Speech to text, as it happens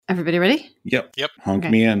Everybody ready? Yep. Honk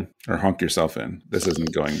Okay. me in, or honk yourself in. This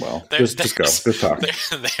isn't going well. Just go. Just talk.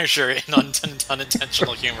 There's your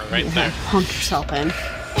unintentional humor right there. Honk yourself in.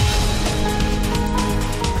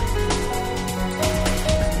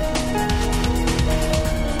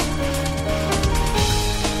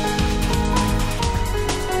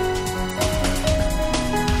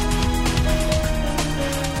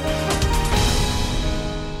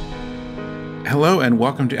 Hello and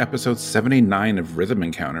welcome to episode 79 of Rhythm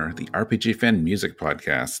Encounter, the RPG fan music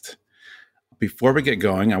podcast. Before we get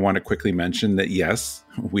going, I want to quickly mention that yes,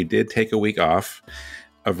 we did take a week off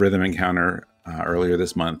of Rhythm Encounter earlier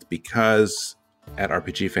this month because at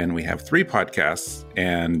RPG Fan we have 3 podcasts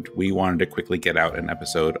and we wanted to quickly get out an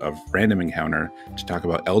episode of Random Encounter to talk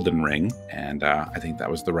about Elden Ring, and I think that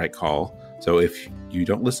was the right call. So if you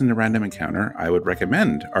don't listen to Random Encounter, I would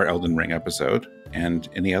recommend our Elden Ring episode and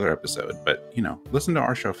any other episode, but listen to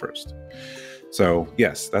our show first. So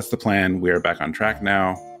yes, that's the plan. We are back on track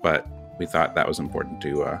now, but we thought that was important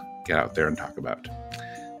to get out there and talk about.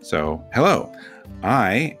 So hello,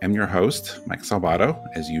 I am your host, Mike Salvato,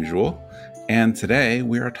 as usual, and today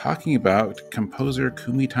we are talking about composer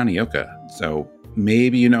Kumi Tanioka. So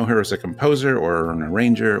maybe you know her as a composer or an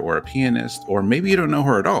arranger or a pianist, or maybe you don't know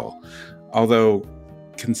her at all. Although,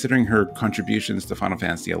 considering her contributions to Final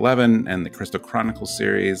Fantasy XI and the Crystal Chronicles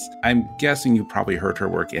series, I'm guessing you probably heard her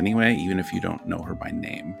work anyway, even if you don't know her by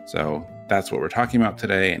name. So that's what we're talking about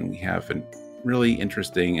today, and we have a really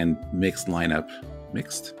interesting and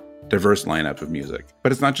diverse lineup of music.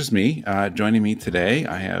 But it's not just me. Joining me today,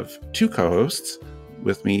 I have 2 co-hosts.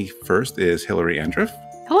 With me first is Hillary Andriff.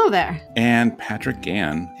 Hello there. And Patrick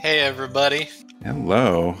Gann. Hey, everybody.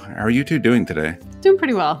 Hello. How are you 2 doing today? Doing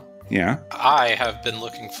pretty well. Yeah. I have been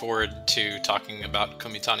looking forward to talking about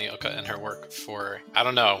Kumi Tanioka and her work for, I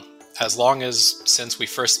don't know, as long as since we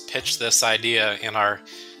first pitched this idea in our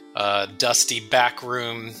dusty back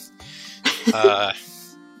room,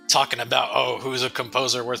 talking about, who's a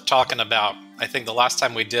composer worth talking about. I think the last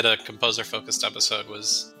time we did a composer-focused episode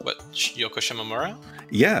was, Yoko Shimomura?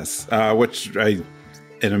 Yes, which I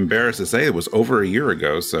am embarrassed to say it was over a year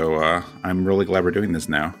ago, so I'm really glad we're doing this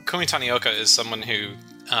now. Kumi Tanioka is someone who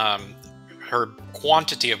her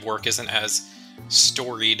quantity of work isn't as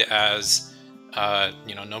storied as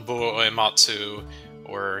Nobuo Uematsu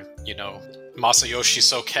or Masayoshi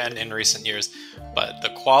Soken in recent years, but the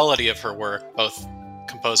quality of her work, both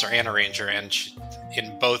composer and arranger, and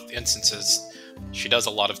in both instances she does a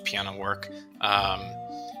lot of piano work.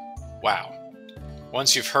 Wow.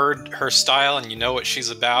 Once you've heard her style and you know what she's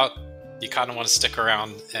about, you kind of want to stick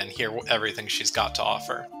around and hear everything she's got to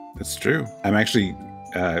offer. That's true. I'm actually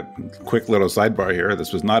quick little sidebar here.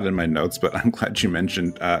 This was not in my notes, but I'm glad you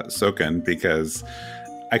mentioned Soken, because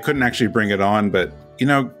I couldn't actually bring it on, but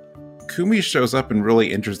Kumi shows up in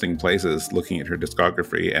really interesting places looking at her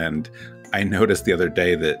discography, and I noticed the other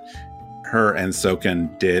day that her and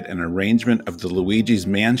Soken did an arrangement of the Luigi's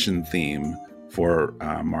Mansion theme for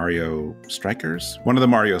Mario Strikers, one of the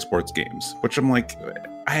Mario sports games, which I'm like,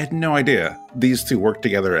 I had no idea these 2 worked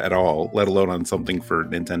together at all, let alone on something for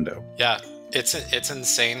Nintendo. Yeah, it's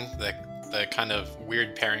insane, the kind of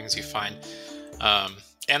weird pairings you find.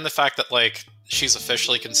 And the fact that she's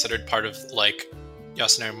officially considered part of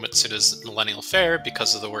Yasunori Mitsuda's Millennial Fair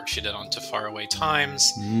because of the work she did on To Faraway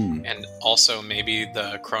Times, and also maybe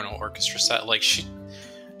the Chrono Orchestra set.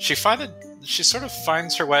 She sort of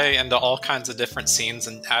finds her way into all kinds of different scenes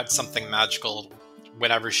and adds something magical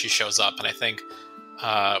whenever she shows up. And I think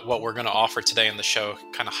what we're going to offer today in the show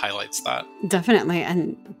kind of highlights that. Definitely.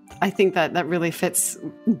 And I think that really fits,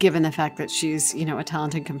 given the fact that she's, a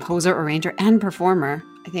talented composer, arranger, and performer.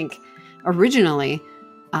 I think originally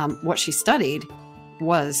what she studied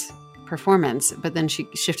was performance, but then she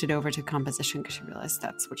shifted over to composition because she realized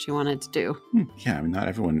that's what she wanted to do. Yeah, I mean, not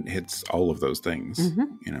everyone hits all of those things,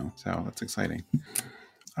 so that's exciting.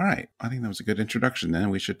 All right, I think that was a good introduction. Then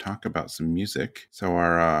we should talk about some music. So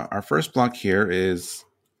our first block here is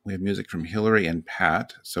we have music from Hillary and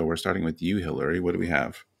Pat. So we're starting with you, Hillary. What do we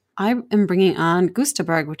have? I am bringing on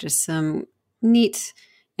Gustaberg, which is some neat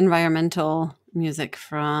environmental music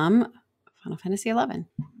from Final Fantasy XI.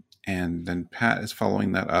 And then Pat is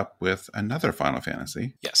following that up with another Final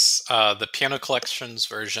Fantasy. Yes, the Piano Collections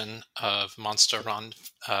version of Monster Run.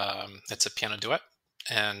 It's a piano duet.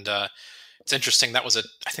 And it's interesting, I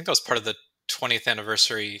think that was part of the 20th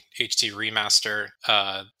anniversary HD remaster,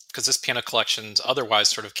 because this Piano Collections otherwise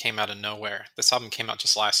sort of came out of nowhere. This album came out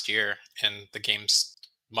just last year, and the game's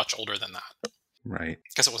much older than that. Right. I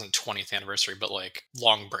guess it wasn't 20th anniversary, but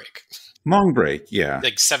long break. Long break, yeah.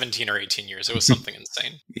 17 or 18 years. It was something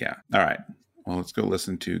insane. Yeah. All right. Well, let's go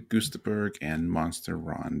listen to Gustaberg and Monster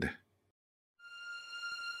Rond.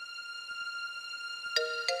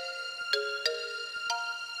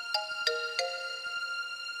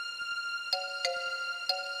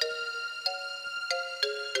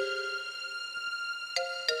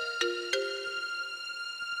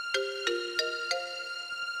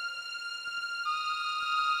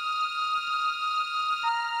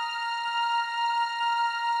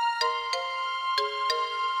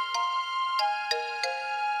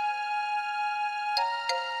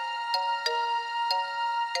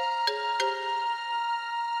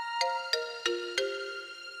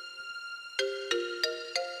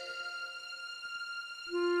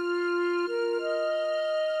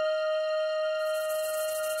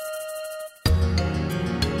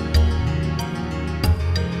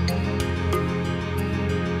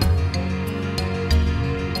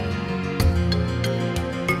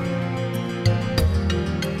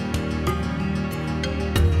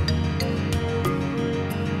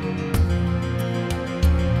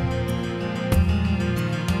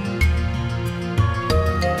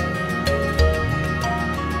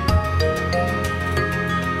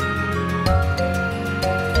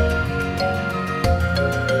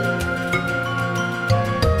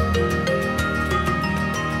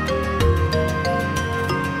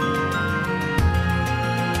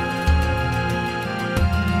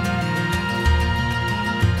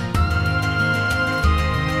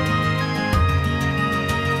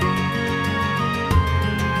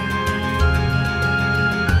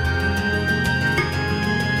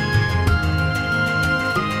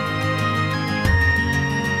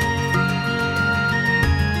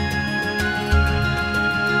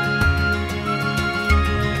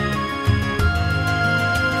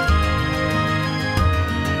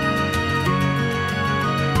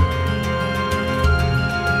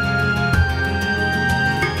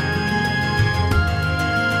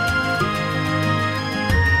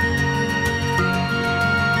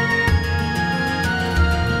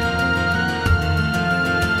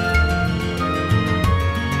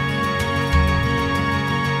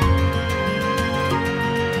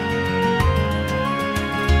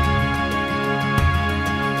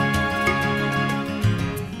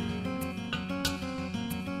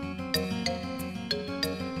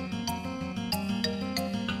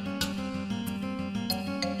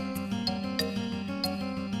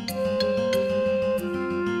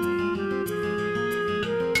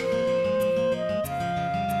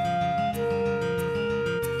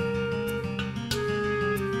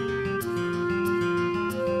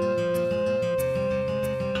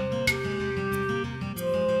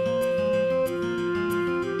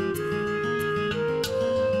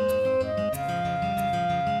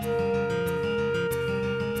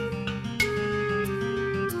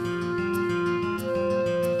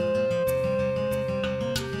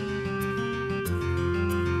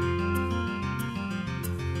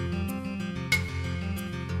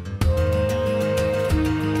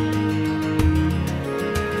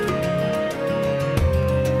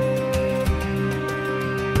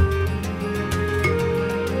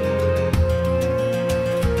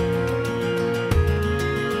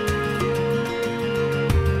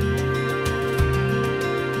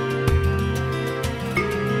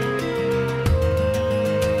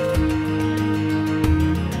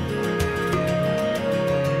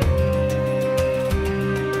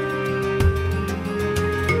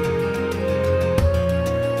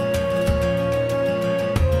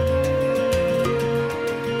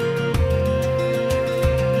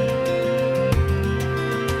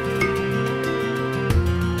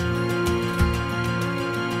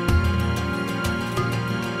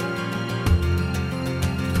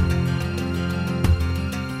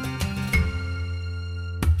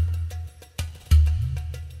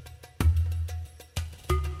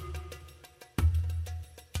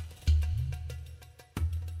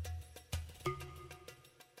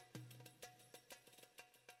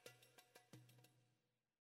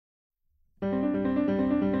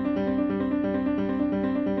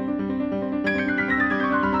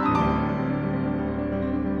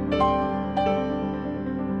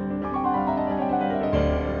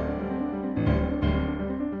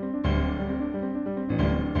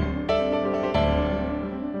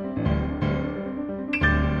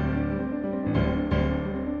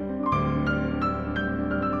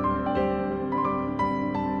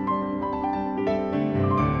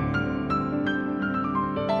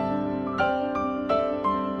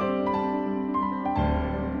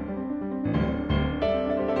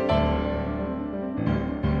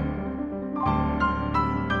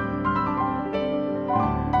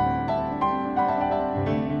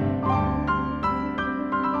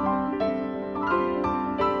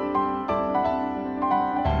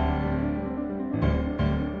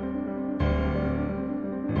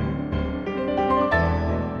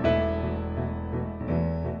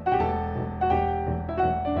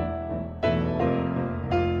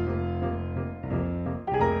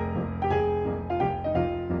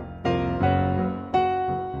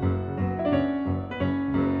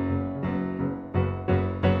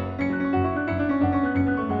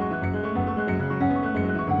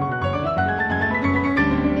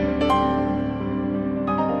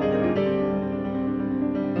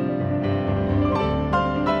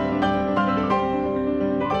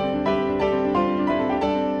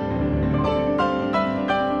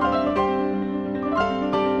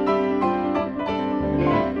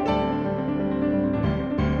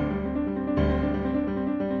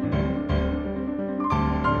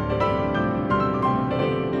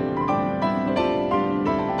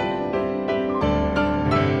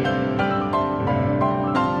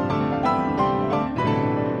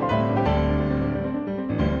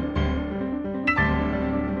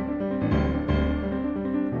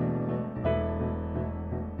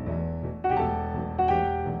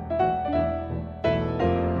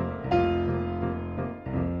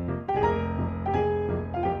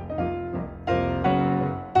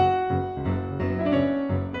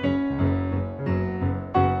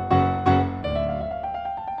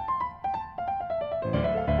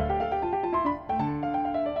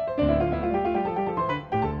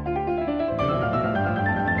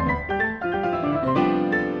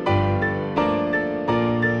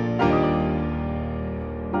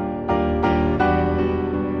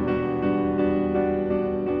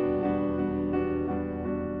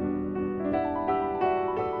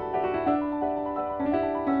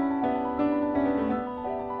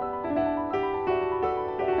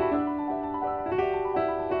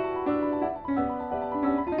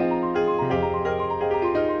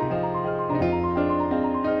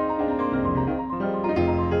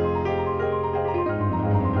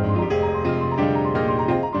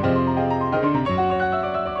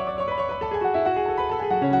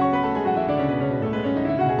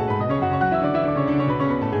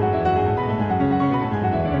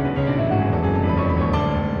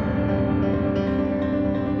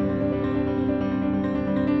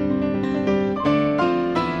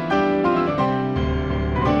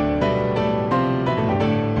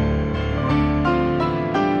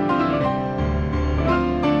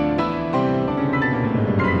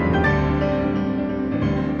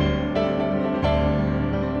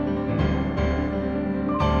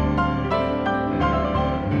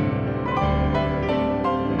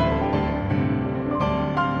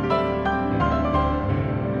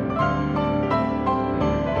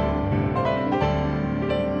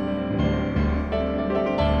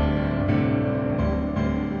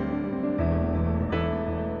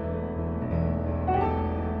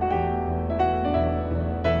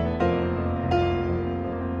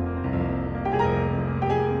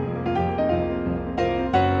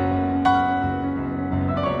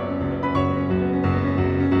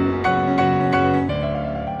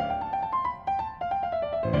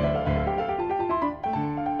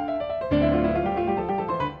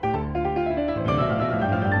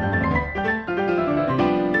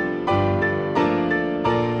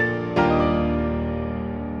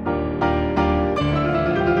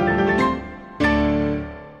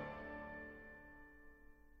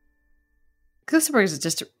 Gustaberg is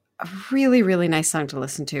just a really, really nice song to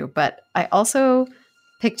listen to. But I also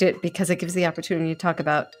picked it because it gives the opportunity to talk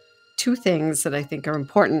about two things that I think are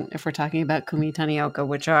important if we're talking about Kumi Tanioka,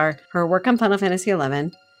 which are her work on Final Fantasy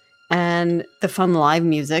XI and the fun live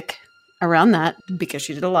music around that, because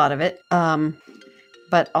she did a lot of it.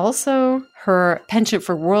 But also her penchant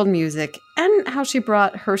for world music and how she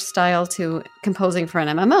brought her style to composing for an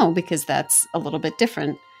MMO, because that's a little bit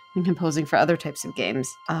different than composing for other types of games.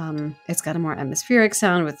 It's got a more atmospheric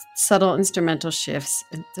sound with subtle instrumental shifts.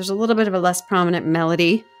 There's a little bit of a less prominent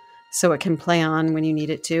melody, so it can play on when you need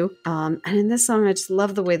it to. And in this song, I just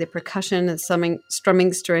love the way the percussion, the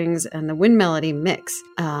strumming strings, and the wind melody mix.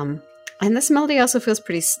 And this melody also feels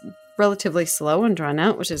relatively slow and drawn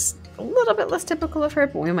out, which is a little bit less typical of her,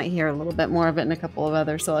 but we might hear a little bit more of it in a couple of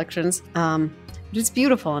other selections. But it's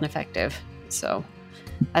beautiful and effective. So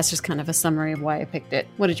that's just kind of a summary of why I picked it.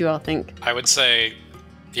 What did you all think? I would say,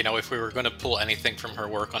 if we were going to pull anything from her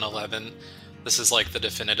work on 11, this is like the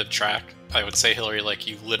definitive track. I would say, Hillary, like,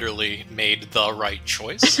 you literally made the right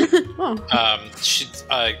choice.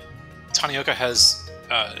 Tanioka has...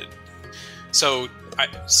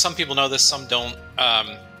 some people know this, some don't.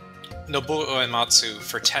 Nobuo Uematsu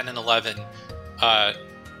for 10 and 11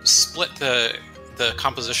 split the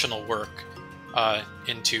compositional work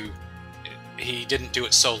into... He didn't do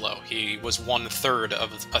it solo. He was 1/3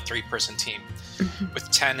 of a 3-person team. Mm-hmm.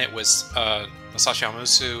 With 10, it was Masashi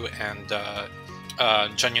Amusu and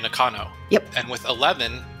Junya Nakano. Yep. And with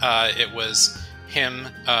 11, it was him,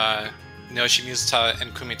 Naoshi Mizuta,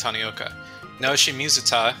 and Kumi Tanioka. Naoshi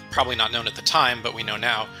Mizuta, probably not known at the time, but we know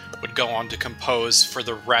now, would go on to compose for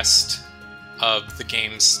the rest of the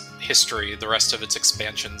game's history, the rest of its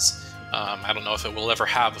expansions. I don't know if it will ever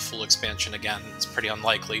have a full expansion again. It's pretty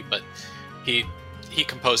unlikely, but he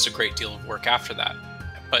composed a great deal of work after that.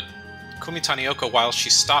 But Kumi Tanioka, while she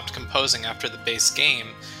stopped composing after the base game,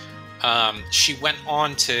 she went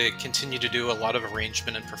on to continue to do a lot of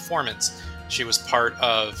arrangement and performance. She was part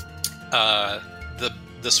of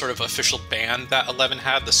the sort of official band that 11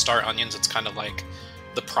 had, the Star Onions. It's kind of like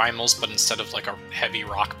the Primals, but instead of like a heavy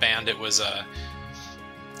rock band, it was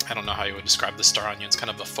I don't know how you would describe the Star Onions, kind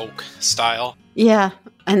of a folk style. Yeah,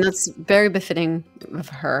 and that's very befitting of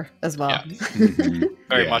her as well. Yeah.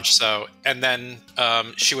 Very much so. And then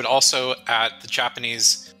she would also, at the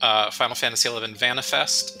Japanese Final Fantasy XI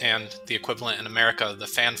Vanifest and the equivalent in America, the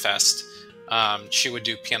FanFest, she would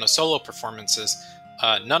do piano solo performances,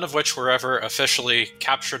 none of which were ever officially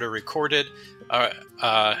captured or recorded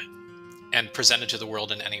and presented to the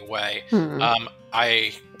world in any way.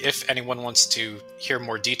 If anyone wants to hear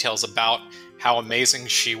more details about how amazing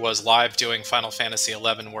she was live doing Final Fantasy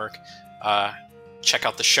XI work, check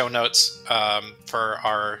out the show notes for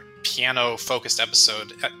our piano-focused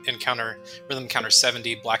episode, Rhythm Encounter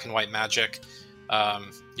 70, Black and White Magic.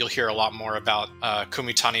 You'll hear a lot more about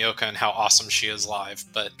Kumi Tanioka and how awesome she is live.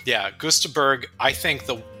 But yeah, Gustaberg, I think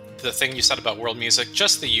the thing you said about world music,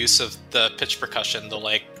 just the use of the pitch percussion, the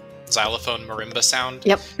like xylophone marimba sound.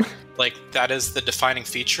 Yep. Like, that is the defining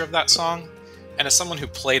feature of that song. And as someone who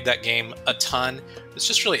played that game a ton, it's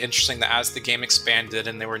just really interesting that as the game expanded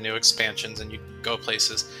and there were new expansions and you'd go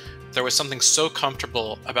places, there was something so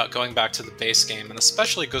comfortable about going back to the base game, and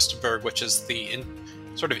especially Gustaberg, which is the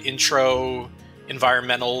sort of intro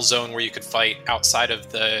environmental zone where you could fight outside of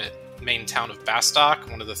the main town of Bastok,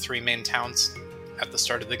 one of the 3 main towns at the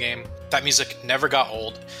start of the game. That music never got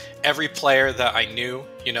old. Every player that I knew,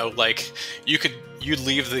 like, you'd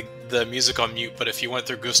leave the music on mute, but if you went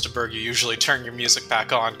through Gustaberg, you usually turn your music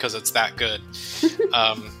back on because it's that good.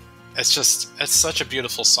 It's such a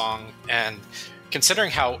beautiful song, and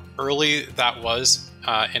considering how early that was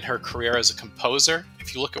in her career as a composer,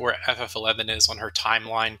 if you look at where FF11 is on her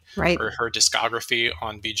timeline, right, or her discography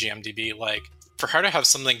on BGMDB, like, for her to have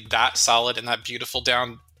something that solid and that beautiful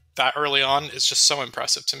down that early on is just so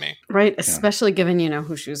impressive to me. Right, especially given,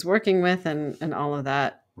 who she was working with and all of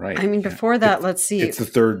that. Right. I mean, before that, let's see. It's the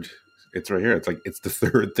third, it's right here. It's the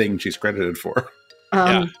third thing she's credited for.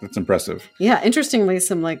 Yeah. That's impressive. Yeah, interestingly,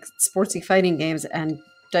 some like sportsy fighting games and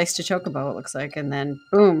Dice to Chocobo, it looks like, and then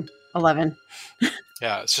boom, 11.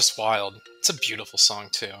 Yeah, it's just wild. It's a beautiful song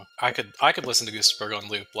too. I could listen to Gustaberg on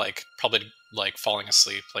loop, like probably like falling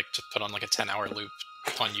asleep, like just put on like a 10-hour loop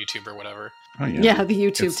on YouTube or whatever. Oh, yeah, the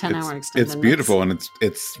YouTube 10-hour extended. It's beautiful, and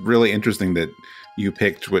it's really interesting that you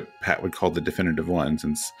picked what Pat would call the definitive one,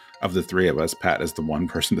 since of the 3 of us, Pat is the one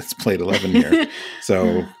person that's played 11 here.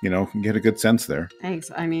 So, you get a good sense there.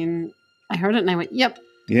 Thanks. I mean, I heard it and I went, yep,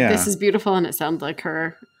 yeah, this is beautiful, and it sounds like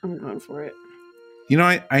her. I'm going for it.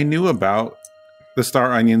 I knew about the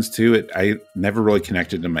Star Onions too. I never really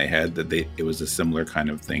connected in my head that it was a similar kind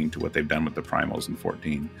of thing to what they've done with the Primals in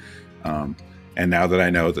 14. And now that I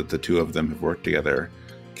know that the two of them have worked together,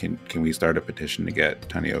 can we start a petition to get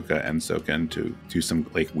Tanioka and Soken to do some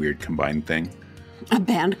like weird combined thing? A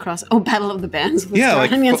band Battle of the Bands. With Yeah, Star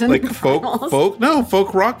like Onions and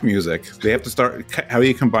folk rock music. They have to start. How do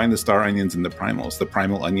you combine the Star Onions and the Primals? The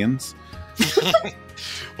Primal Onions.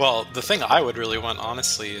 Well, the thing I would really want,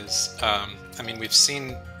 honestly, is I mean, we've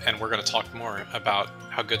seen, and we're going to talk more about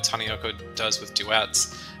how good Tanioka does with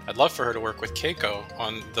duets. I'd love for her to work with Keiko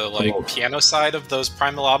on the piano side of those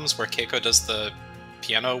Primal albums, where Keiko does the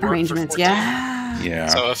piano work arrangements. For 14. Yeah.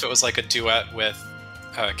 So if it was like a duet with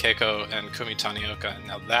Keiko and Kumi Tanioka,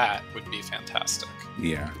 now that would be fantastic.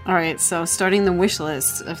 Yeah. All right, so starting the wish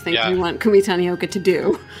list of things we want Kumi Tanioka to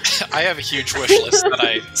do. I have a huge wish list that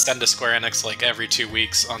I send to Square Enix like every 2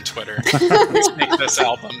 weeks on Twitter. Let's make this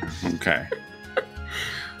album. Okay.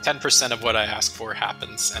 10% of what I ask for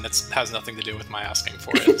happens, and it has nothing to do with my asking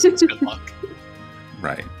for it, so it's good luck.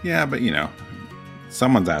 Right. Yeah, but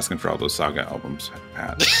someone's asking for all those Saga albums,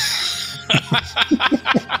 Pat.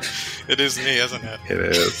 It is me, isn't it? It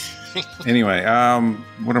is. Anyway,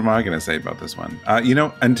 what am I going to say about this one?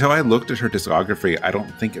 Until I looked at her discography, I don't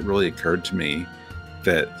think it really occurred to me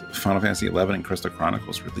that Final Fantasy XI and Crystal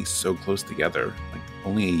Chronicles released so close together, like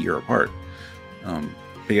only a year apart.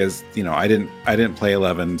 Because I didn't play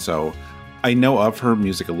 11, so I know of her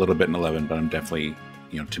music a little bit in 11, but I'm definitely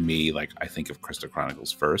to me, like, I think of Crystal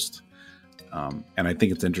Chronicles first, and I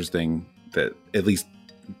think it's interesting that at least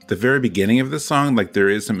the very beginning of this song, like, there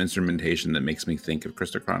is some instrumentation that makes me think of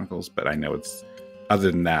Crystal Chronicles, but I know it's, other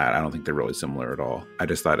than that, I don't think they're really similar at all. I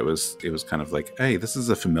just thought it was kind of like, hey, this is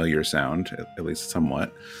a familiar sound, at least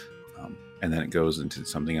somewhat, and then it goes into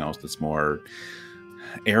something else that's more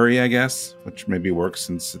airy, I guess, which maybe works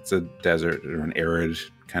since it's a desert or an arid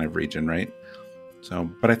kind of region, right? So,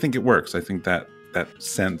 but I think it works. I think that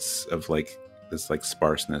sense of like this like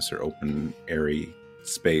sparseness or open, airy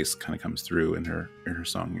space kind of comes through in her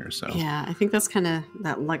song here. So yeah, I think that's kind of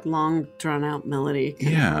that like long drawn out melody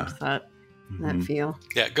kind of helps that feel.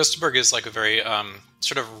 Yeah, Gustavberg is like a very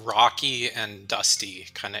sort of rocky and dusty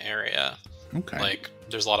kind of area. Okay. Like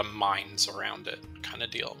there's a lot of mines around it kind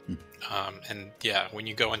of deal. And yeah, when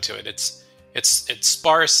you go into it, it's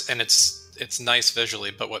sparse and it's nice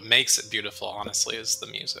visually, but what makes it beautiful, honestly, is the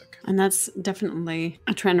music. And that's definitely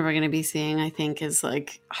a trend we're going to be seeing, I think, is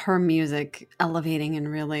like her music elevating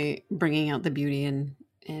and really bringing out the beauty in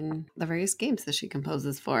the various games that she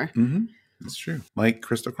composes for. Mm-hmm. That's true. Like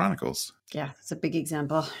Crystal Chronicles. Yeah, it's a big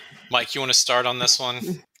example. Mike, you want to start on this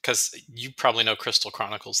one? Because you probably know Crystal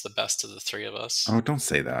Chronicles the best of the three of us. Oh, don't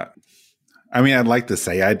say that. I mean, I'd like to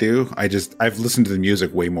say I do. I've listened to the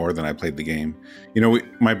music way more than I played the game.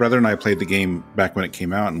 My brother and I played the game back when it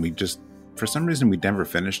came out, and we just, for some reason, we never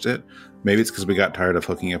finished it. Maybe it's because we got tired of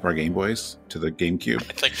hooking up our Game Boys to the GameCube.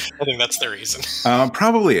 I think that's the reason.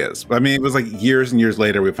 Probably is. I mean, it was like years and years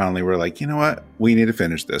later, we finally were like, you know what? We need to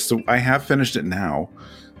finish this. So I have finished it now,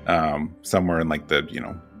 somewhere in like the,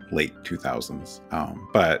 late 2000s.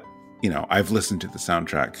 But I've listened to the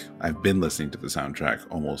soundtrack. I've been listening to the soundtrack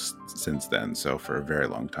almost since then, so for a very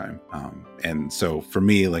long time. And so for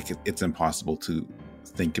me, like, it's impossible to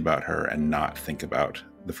think about her and not think about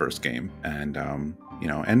the first game. And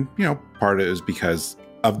part of it is because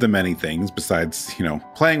of the many things besides,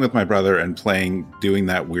 playing with my brother and doing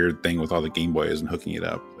that weird thing with all the Game Boys and hooking it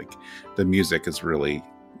up. Like, the music has really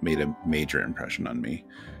made a major impression on me,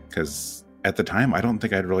 because at the time, I don't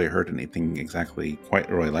think I'd really heard anything exactly quite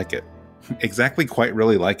really like it.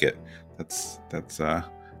 That's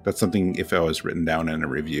something, if I was written down in a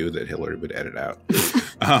review, that Hillary would edit out.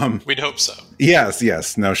 We'd hope so.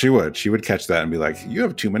 Yes. No, she would. She would catch that and be like, "You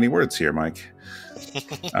have too many words here, Mike."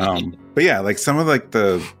 But yeah, like some of like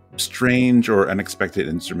the strange or unexpected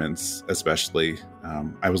instruments, especially.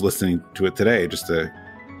 I was listening to it today just to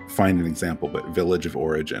find an example, but Village of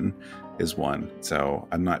Origin is one. So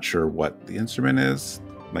I'm not sure what the instrument is.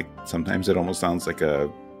 Like, sometimes it almost sounds like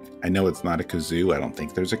I know it's not a kazoo. I don't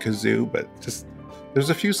think there's a kazoo, but just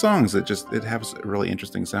there's a few songs that it has a really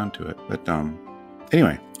interesting sound to it. But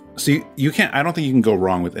anyway, so you can't, I don't think you can go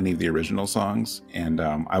wrong with any of the original songs. And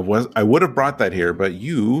I would have brought that here, but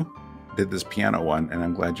you did this piano one, and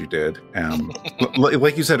I'm glad you did.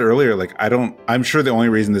 Like you said earlier, like I'm sure the only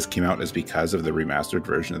reason this came out is because of the remastered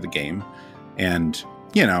version of the game. And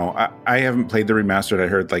I haven't played the remastered. I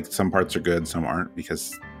heard like some parts are good, some aren't,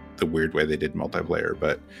 because the weird way they did multiplayer.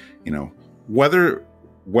 But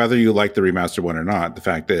whether you like the remastered one or not, the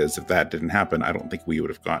fact is, if that didn't happen, I don't think we would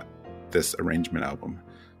have got this arrangement album.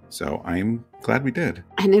 So I'm glad we did.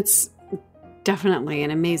 And it's definitely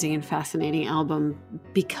an amazing and fascinating album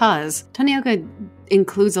because Tanioka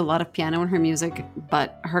includes a lot of piano in her music,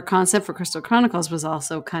 but her concept for Crystal Chronicles was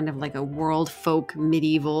also kind of like a world folk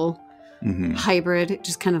medieval hybrid,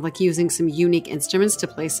 just kind of like using some unique instruments to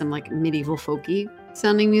play some like medieval folky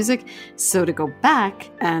sounding music. So to go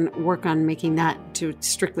back and work on making that to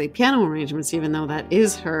strictly piano arrangements, even though that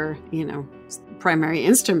is her, primary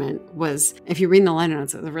instrument, was, if you read the liner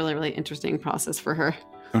notes, it's a really, really interesting process for her.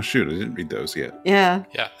 Oh shoot, I didn't read those yet. Yeah.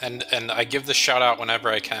 Yeah, and I give the shout out whenever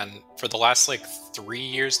I can. For the last 3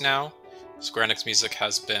 years now, Square Enix Music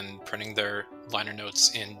has been printing their liner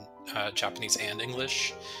notes in Japanese and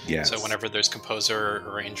English. Yes. So whenever there's composer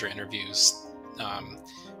or arranger interviews,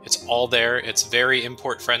 it's all there. It's very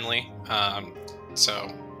import friendly.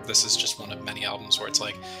 So this is just one of many albums where it's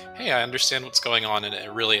like, hey, I understand what's going on, and it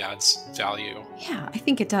really adds value. Yeah, I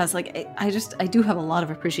think it does. I do have a lot of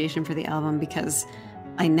appreciation for the album because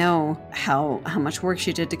I know how much work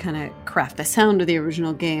she did to kind of craft the sound of the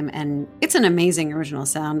original game, and it's an amazing original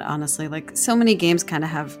sound, honestly. Like, so many games kind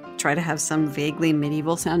of try to have some vaguely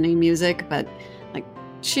medieval sounding music, but like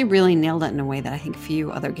she really nailed it in a way that I think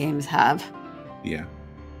few other games have. Yeah.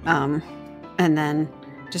 And then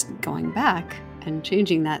just going back and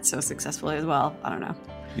changing that so successfully as well. I don't know.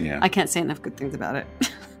 Yeah. I can't say enough good things about it.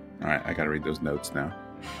 All right, I got to read those notes now.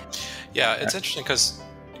 Yeah, it's interesting because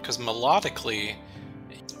melodically,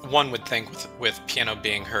 one would think with piano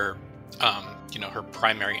being her, her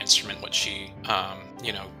primary instrument, what she,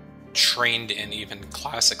 trained in even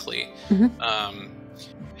classically.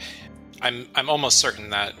 I'm almost certain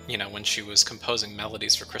that, when she was composing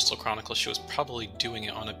melodies for Crystal Chronicles, she was probably doing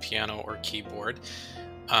it on a piano or keyboard.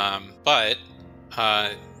 But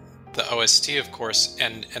the OST, of course,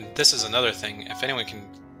 and this is another thing, if anyone can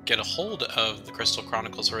get a hold of the Crystal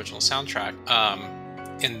Chronicles original soundtrack,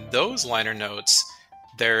 in those liner notes,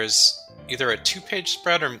 there's either a 2-page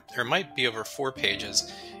spread or it might be over 4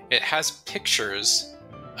 pages. It has pictures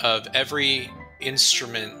of every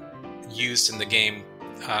instrument used in the game.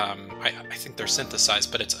 I think they're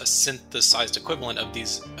synthesized, but it's a synthesized equivalent of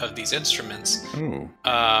these instruments. Ooh.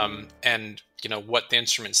 And what the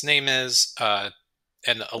instrument's name is,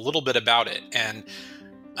 and a little bit about it. And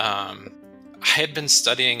I had been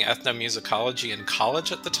studying ethnomusicology in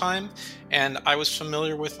college at the time, and I was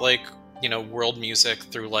familiar with world music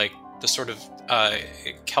through the sort of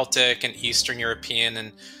Celtic and Eastern European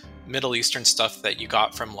and Middle Eastern stuff that you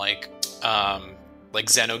got from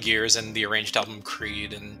Xenogears and the arranged album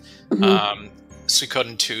Creed and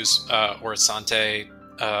Suikoden 2's Orasante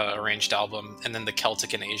arranged album, and then the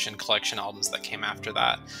Celtic and Asian collection albums that came after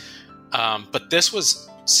that. But this was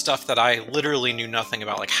stuff that I literally knew nothing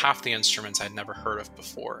about. Like, half the instruments I'd never heard of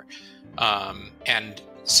before. And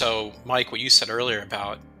so, Mike, what you said earlier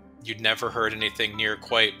about you'd never heard anything near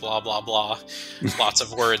quite blah, blah, blah, lots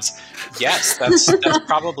of words. Yes, that's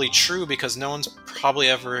probably true, because no one's probably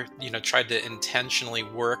ever, tried to intentionally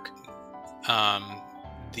work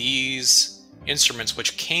these instruments,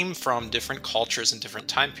 which came from different cultures and different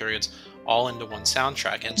time periods, all into one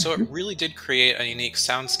soundtrack. And so it really did create a unique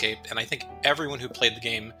soundscape, and I think everyone who played the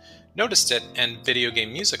game noticed it, and video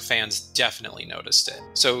game music fans definitely noticed it.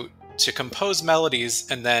 So to compose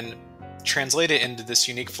melodies and then translate it into this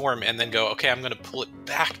unique form and then go, okay, I'm going to pull it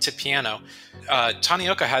back to piano.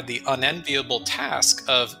 Tanioka had the unenviable task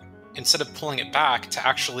of, instead of pulling it back, to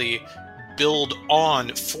actually build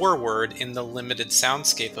on forward in the limited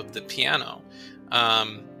soundscape of the piano.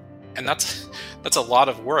 And that's a lot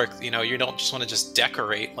of work. You don't just want to just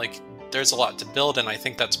decorate. There's a lot to build, and I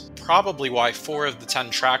think that's probably why 4 of the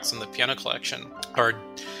 10 tracks in the piano collection are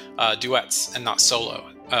duets and not solo.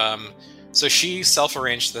 So she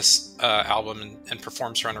self-arranged this album and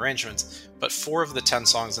performs her own arrangements, but 4 of the 10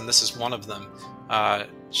 songs, and this is one of them,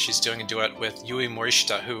 she's doing a duet with Yui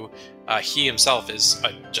Morishita, who he himself is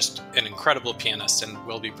just an incredible pianist, and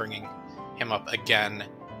we'll be bringing him up again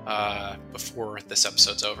before this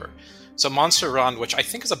episode's over. So Monster Run, which I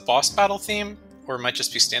think is a boss battle theme, or it might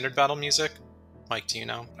just be standard battle music. Mike, do you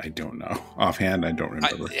know? I don't know. Offhand, I don't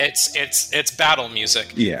remember. It's battle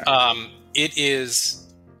music. Yeah. It is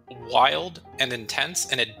wild and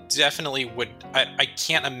intense, and it definitely would. I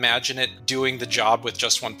can't imagine it doing the job with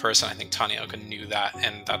just one person. I think Tanioka knew that,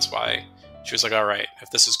 and that's why she was like, all right,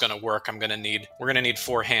 if this is going to work, we're going to need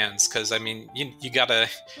 4 hands, because you got to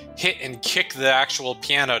hit and kick the actual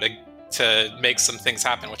piano to to make some things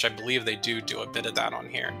happen, which I believe they do a bit of that on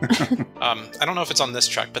here. I don't know if it's on this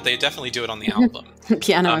track, but they definitely do it on the album.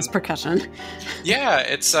 Piano as percussion. Yeah,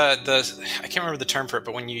 it's I can't remember the term for it,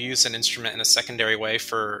 but when you use an instrument in a secondary way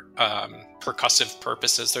for percussive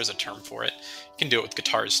purposes, there's a term for it. You can do it with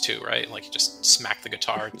guitars too, right? Like you just smack the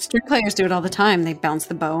guitar. String players do it all the time. They bounce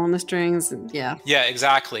the bow on the strings. And yeah,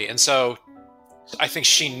 exactly. And so I think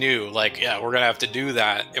she knew, like, yeah, we're going to have to do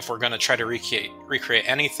that if we're going to try to recreate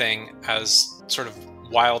anything as sort of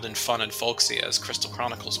wild and fun and folksy as Crystal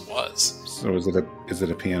Chronicles was. So is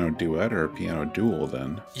it a piano duet or a piano duel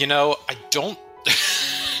then? You know, I don't...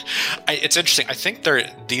 it's interesting. I think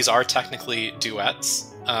these are technically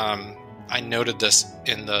duets. I noted this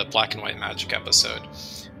in the Black and White Magic episode.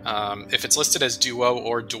 If it's listed as duo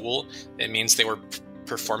or duel, it means they were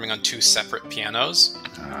performing on two separate pianos.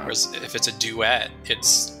 Whereas if it's a duet,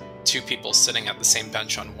 it's two people sitting at the same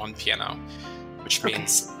bench on one piano, which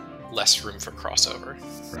means less room for crossover.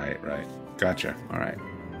 Right. Gotcha. All right.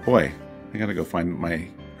 Boy, I gotta go find my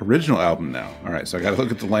original album now. All right, so I gotta look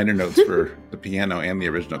at the liner notes for the piano and the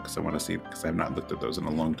original because I want to see, because I have not looked at those in a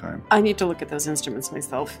long time. I need to look at those instruments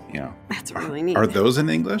myself. Yeah. That's really neat. Are those in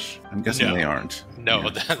English? I'm guessing they aren't. No,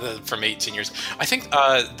 Yeah. From 18 years. I think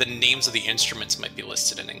the names of the instruments might be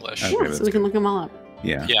listed in English. Okay, Yeah, so we can look them all up.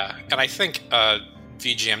 Yeah. Yeah, and I think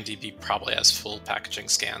VGMDB probably has full packaging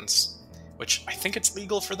scans, which I think it's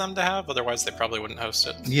legal for them to have, otherwise they probably wouldn't host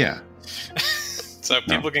it. Yeah. So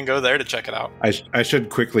people can go there to check it out. I should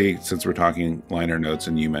quickly, since we're talking liner notes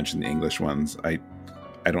and you mentioned the English ones, I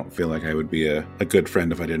don't feel like I would be a good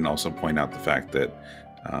friend if I didn't also point out the fact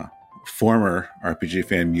that former RPG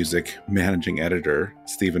Fan Music managing editor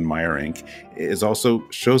Stephen Meyerink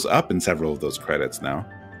shows up in several of those credits now.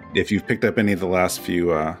 If you've picked up any of the last few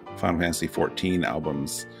Final Fantasy XIV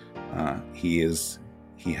albums, he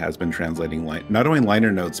has been translating not only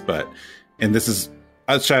liner notes, and this is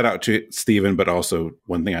a shout out to Stephen, but also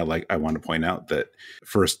one thing I want to point out that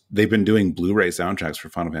first, they've been doing Blu-ray soundtracks for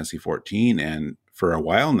Final Fantasy XIV, and for a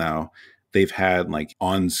while now, they've had like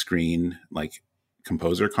on-screen like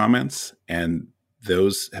composer comments, and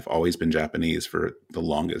those have always been Japanese for the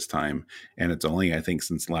longest time. And it's only, I think,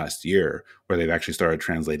 since last year where they've actually started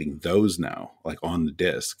translating those now, like on the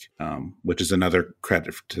disc, which is another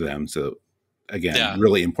credit to them. So again,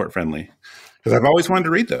 really import friendly. Because I've always wanted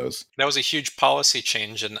to read those. That was a huge policy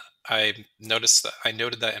change, and I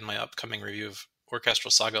noted that in my upcoming review of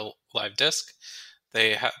Orchestral Saga Live Disc.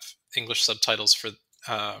 They have English subtitles for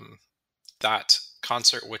that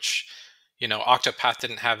concert, which, Octopath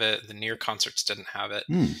didn't have it, the Nier concerts didn't have it.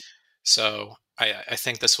 So I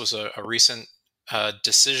think this was a recent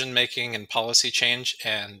decision-making and policy change,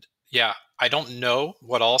 and yeah, I don't know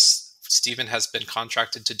what else Stephen has been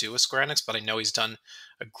contracted to do with Square Enix, but I know he's done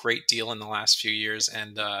a great deal in the last few years.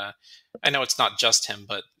 And I know it's not just him,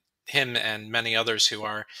 but him and many others who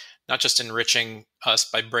are not just enriching us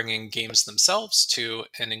by bringing games themselves to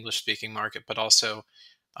an English-speaking market, but also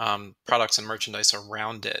products and merchandise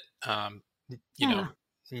around it.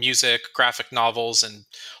 Music, graphic novels, and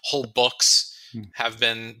whole books have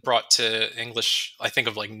been brought to English. I think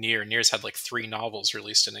of like Nier. Nier's had like 3 novels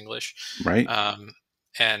released in English. Right.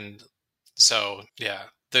 And so, yeah,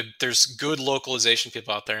 there's good localization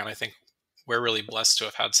people out there, and I think we're really blessed to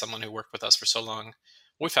have had someone who worked with us for so long.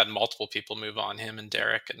 We've had multiple people move on, him and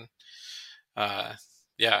Derek, and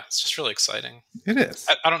it's just really exciting. It is.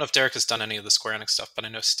 I don't know if Derek has done any of the Square Enix stuff, but I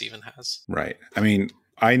know Stephen has. Right. I mean,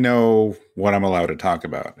 I know what I'm allowed to talk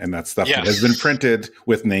about, and that's stuff that has been printed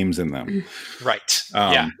with names in them. Right.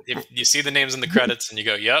 If you see the names in the credits and you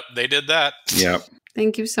go, yep, they did that. Yep.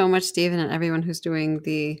 Thank you so much, Stephen, and everyone who's doing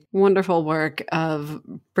the wonderful work of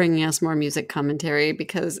bringing us more music commentary,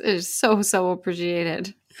 because it is so, so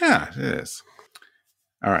appreciated. Yeah, it is.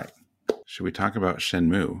 All right. Should we talk about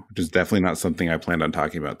Shenmue, which is definitely not something I planned on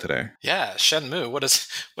talking about today? Yeah, Shenmue. What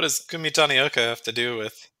does Kumi Tanioka have to do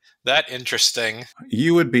with that interesting?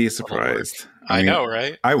 You would be surprised. I know,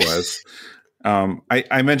 right? I was.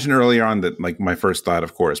 I mentioned earlier on that like my first thought,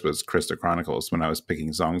 of course, was Crystal Chronicles when I was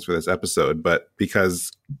picking songs for this episode. But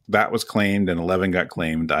because that was claimed and 11 got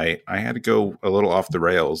claimed, I had to go a little off the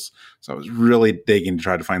rails. So I was really digging to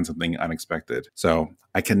try to find something unexpected. So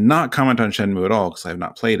I cannot comment on Shenmue at all because I have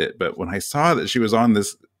not played it. But when I saw that she was on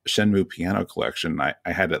this Shenmue piano collection, I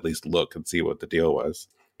had to at least look and see what the deal was.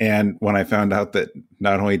 And when I found out that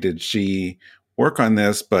not only did she work on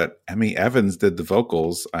this, but Emmy Evans did the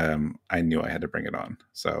vocals, I knew I had to bring it on.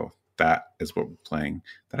 So that is what we're playing.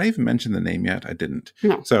 Did I even mention the name yet? I didn't.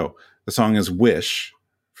 No. So the song is Wish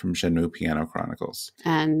from Shenmue Piano Chronicles.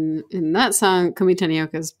 And in that song, Kumi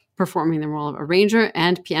Tanioka is performing the role of arranger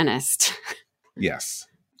and pianist. Yes.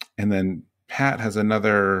 And then Pat has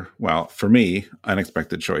another, well, for me,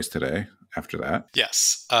 unexpected choice today after that.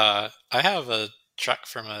 Yes. I have a track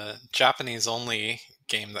from a Japanese-only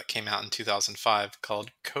game that came out in 2005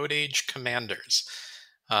 called Code Age Commanders.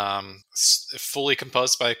 Fully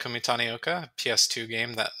composed by Kumitani Oka, a PS2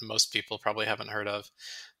 game that most people probably haven't heard of.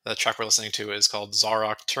 The track we're listening to is called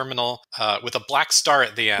Zarok Terminal, with a black star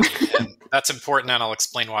at the end. And that's important, and I'll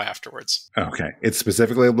explain why afterwards. Okay. It's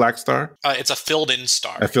specifically a black star? It's a filled-in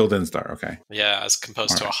star. A filled-in star, okay. Yeah, as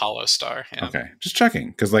opposed to a hollow star. Yeah. Okay. Just checking,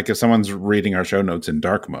 because like if someone's reading our show notes in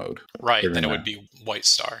dark mode. Right, then it would be white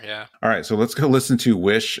star, yeah. All right, so let's go listen to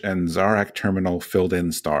Wish and Zarak Terminal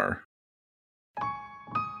Filled-in Star.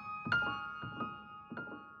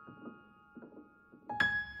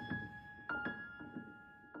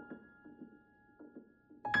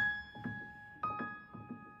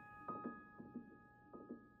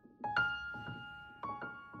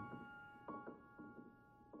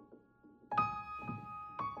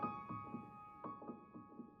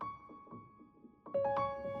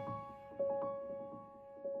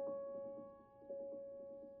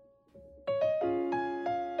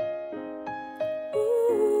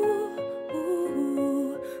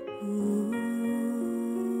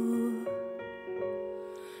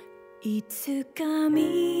いつか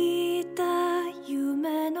見た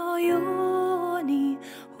夢のように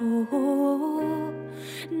頬を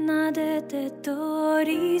撫でて通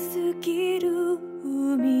り過ぎる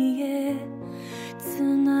海へつ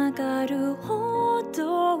ながる歩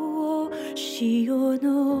道を潮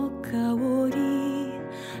の香り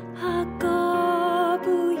運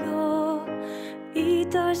ぶよ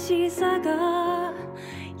愛しさが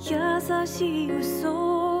優しい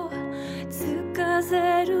嘘つか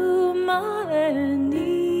せる前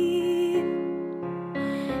に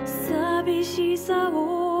寂しさ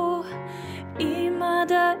を今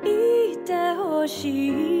抱いてほ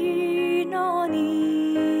しいの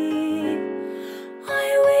に I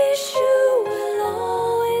wish you will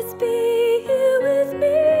always be here with me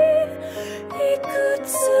いく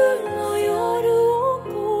つの夜を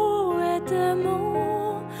越えて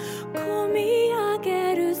も込み上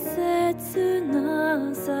げる切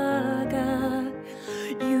なさが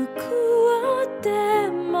行くあて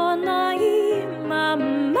もないま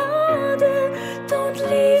まで Don't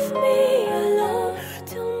leave me alone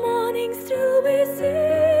till morning's through with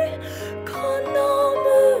it この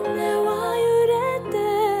胸は揺れて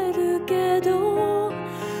るけど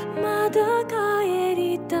まだ帰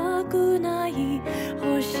りたくない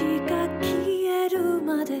星が消える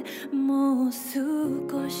までもう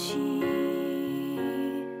少し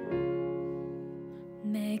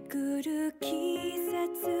巡る季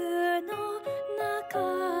節の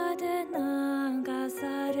中で流さ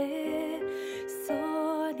れそ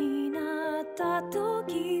うになった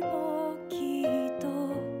時もきっと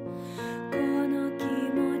この気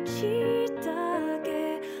持ちだけ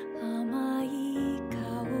甘い香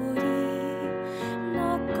り残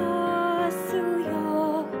すよ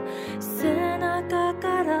背中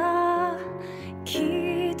から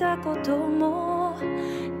聞いたことも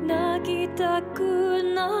泣きたく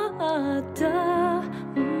なった、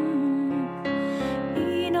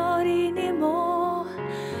祈りにも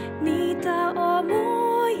似た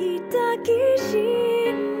思い抱きし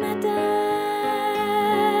めて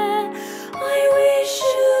I wish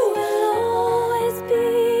you will always be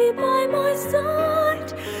by my side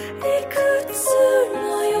いくつの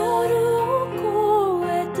夜を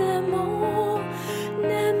越えても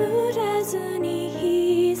眠れずに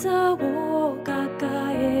膝を抱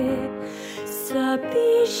え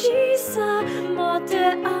寂しい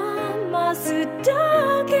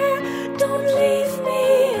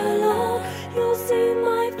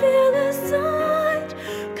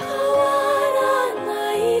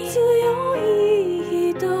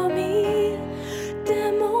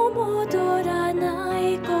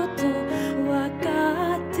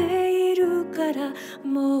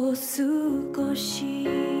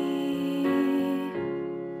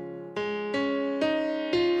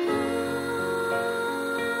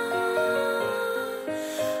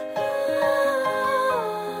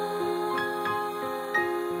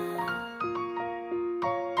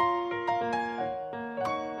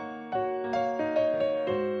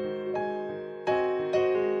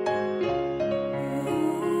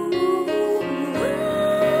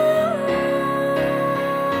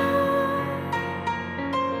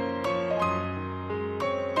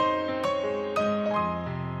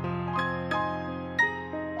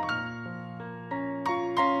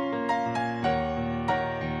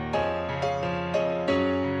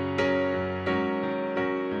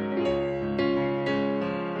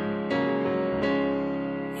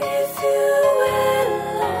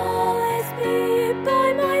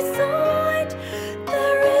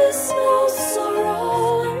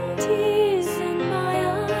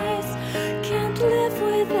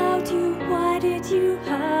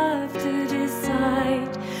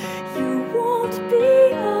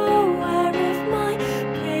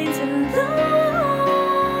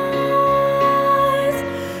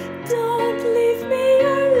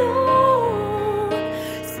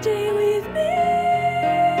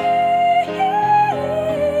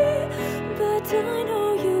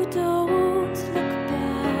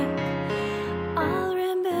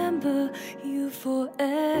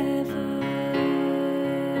forever.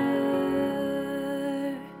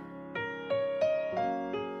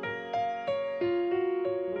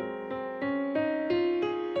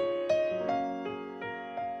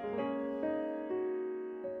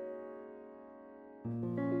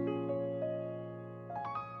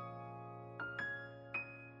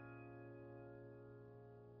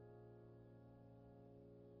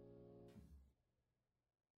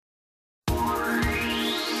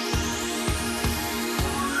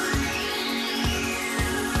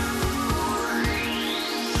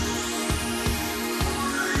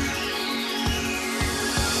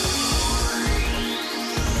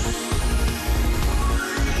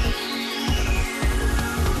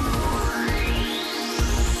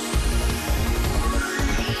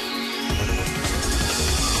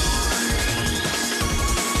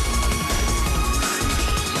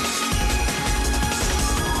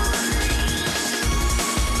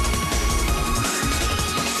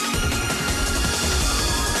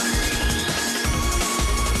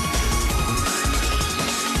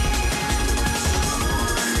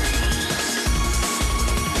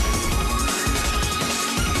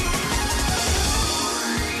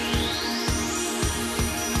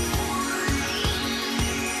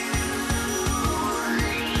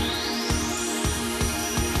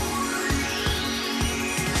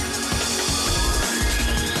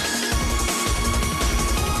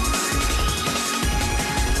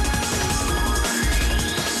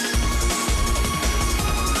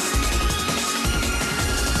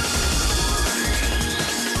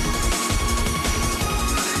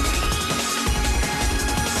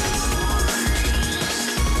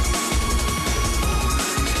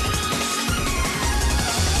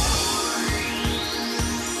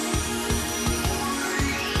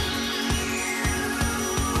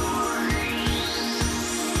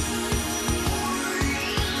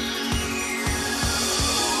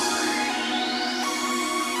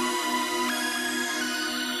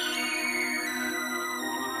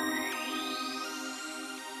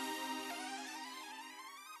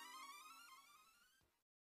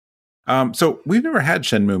 So we've never had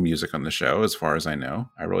Shenmue music on the show, as far as I know.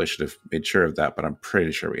 I really should have made sure of that, but I'm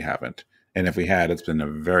pretty sure we haven't. And if we had, it's been a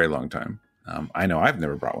very long time. I know I've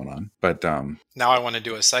never brought one on, but Now I want to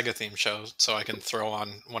do a Sega theme show so I can throw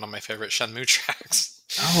on one of my favorite Shenmue tracks.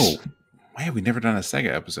 oh, why have we never done a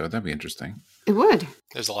Sega episode? That'd be interesting. It would.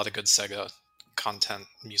 There's a lot of good Sega content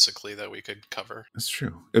musically that we could cover. That's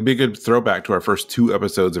true. It'd be a good throwback to our first 2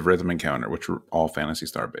 episodes of Rhythm Encounter, which were all Phantasy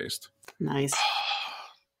Star based. Nice.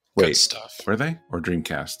 Good Wait, stuff. were they? Or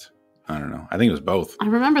Dreamcast? I don't know. I think it was both. I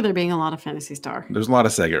remember there being a lot of Phantasy Star. There's a lot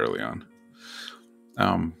of Sega early on.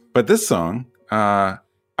 But this song, I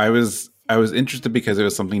was interested because it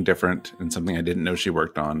was something different and something I didn't know she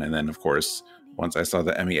worked on. And then, of course, once I saw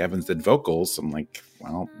that Emmy Evans did vocals, I'm like,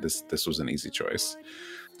 well, this was an easy choice.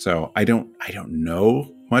 So I don't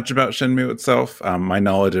know much about Shenmue itself. My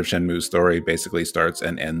knowledge of Shenmue's story basically starts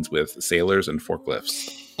and ends with sailors and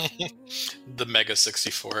forklifts. The Mega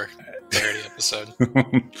 64 parody episode.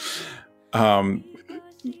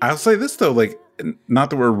 I'll say this though, like, not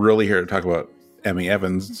that we're really here to talk about Emmy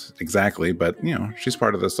Evans exactly, but you know, she's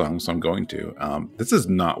part of the song, so I'm going to. This is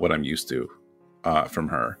not what I'm used to from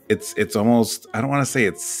her. It's almost, I don't want to say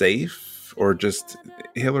it's safe, or just,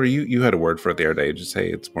 Hillary, you had a word for it the other day. Did you say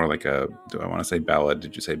it's more like a, do I want to say ballad?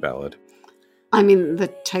 Did you say ballad? I mean, the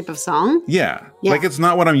type of song? Yeah. Like, it's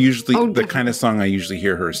not what I'm usually, the definitely. kind of song I usually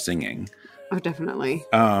hear her singing. Oh, definitely.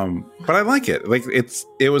 But I like it. Like,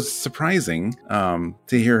 it was surprising to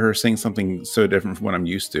hear her sing something so different from what I'm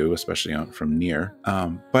used to, especially from Nier.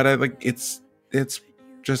 But I like, it's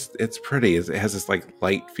pretty. It has this like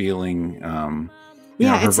light feeling. You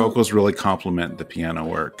know, her vocals really complement the piano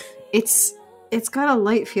work. It's got a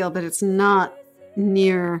light feel, but it's not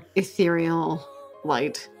near ethereal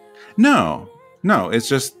light. No, it's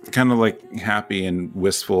just kind of like happy and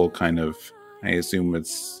wistful kind of. I assume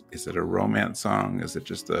is it a romance song? Is it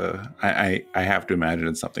just I have to imagine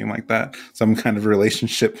it's something like that. Some kind of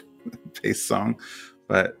relationship based song.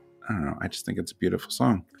 But I don't know. I just think it's a beautiful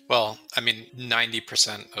song. Well, I mean,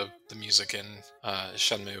 90% of the music in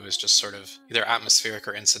Shenmue is just sort of either atmospheric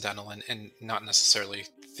or incidental and not necessarily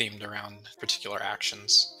themed around particular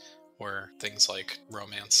actions or things like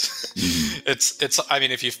romance. It's I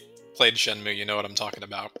mean, if you've played Shenmue, you know what I'm talking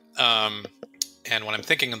about. And when I'm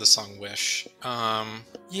thinking of the song Wish,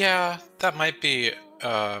 yeah, that might be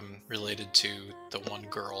related to the one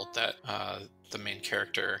girl that the main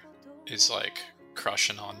character is like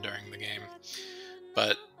crushing on during the game.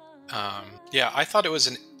 But yeah, I thought it was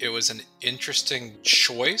an interesting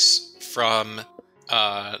choice from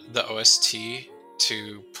the OST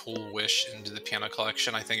to pull Wish into the piano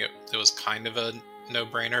collection. I think it was kind of a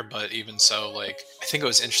no-brainer, but even so, like, I think it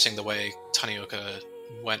was interesting the way Tanioka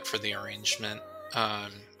went for the arrangement,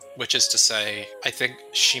 which is to say, I think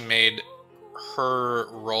she made her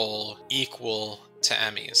role equal to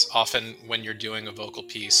Emi's. Often when you're doing a vocal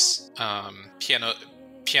piece,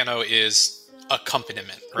 piano is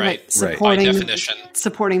accompaniment, right? By definition.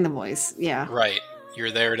 Supporting the voice, yeah. Right.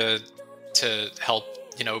 You're there to help,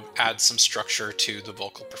 add some structure to the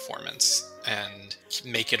vocal performance and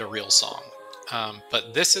make it a real song.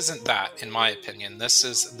 But this isn't that, in my opinion. This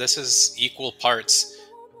is equal parts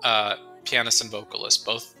pianist and vocalist.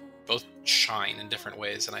 Both shine in different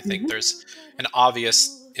ways, and I think there's an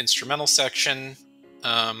obvious instrumental section,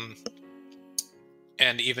 and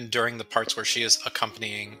even during the parts where she is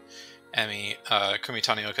accompanying Emi, Kumi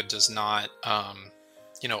Tanioka does not,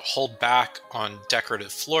 hold back on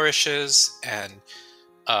decorative flourishes and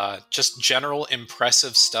just general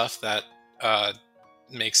impressive stuff that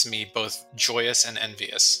makes me both joyous and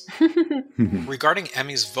envious. Regarding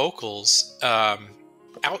Emi's vocals,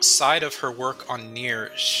 outside of her work on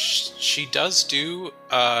Nier, she does do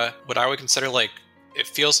what I would consider, like, it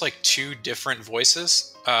feels like two different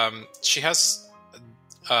voices. She has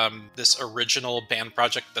this original band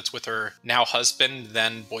project that's with her now husband,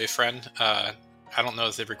 then boyfriend. I don't know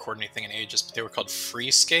if they've recorded anything in ages, but they were called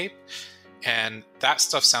Freescape, and that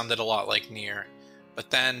stuff sounded a lot like Nier. But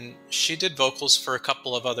then she did vocals for a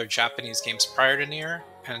couple of other Japanese games prior to Nier,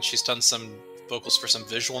 and she's done some vocals for some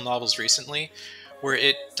visual novels recently, where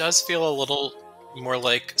it does feel a little more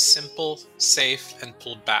like simple, safe, and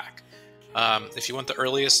pulled back. If you want the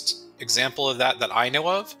earliest example of that I know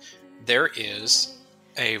of, there is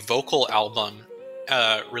a vocal album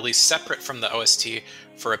released separate from the OST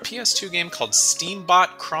for a PS2 game called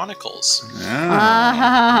Steambot Chronicles. Okay.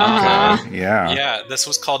 Yeah. Yeah,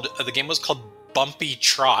 the game was called Bumpy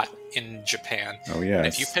Trot in Japan. Oh yeah.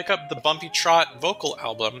 If you pick up the Bumpy Trot vocal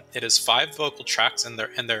album, it is 5 vocal tracks, and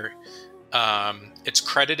they're it's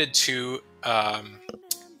credited to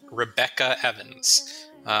Rebecca Evans.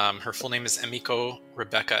 Her full name is Emiko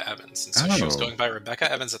Rebecca Evans, and so she was going by Rebecca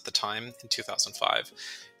Evans at the time in 2005.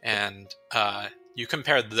 And you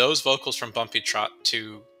compare those vocals from Bumpy Trot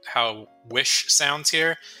to how Wish sounds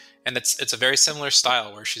here, and it's a very similar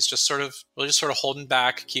style where she's just sort of holding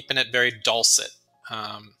back, keeping it very dulcet.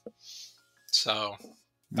 So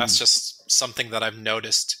that's just something that I've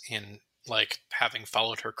noticed in, like, having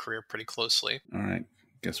followed her career pretty closely. All right,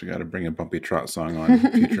 guess we got to bring a Bumpy Trot song on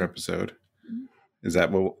a future episode. Is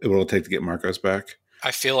that what it'll take to get Marcos back?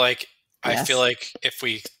 I feel like if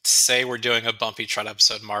we say we're doing a Bumpy Trot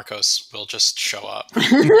episode, Marcos will just show up.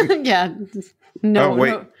 Yeah. No. Oh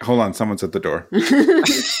wait, hold on. Someone's at the door.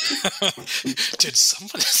 Did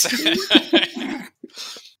someone say?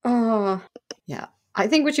 Oh, yeah. I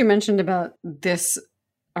think what you mentioned about this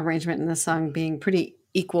arrangement in the song being pretty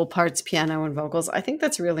equal parts piano and vocals, I think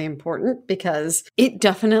that's really important because it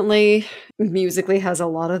definitely musically has a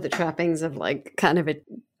lot of the trappings of, like, kind of a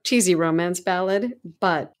cheesy romance ballad,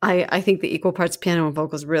 but I think the equal parts piano and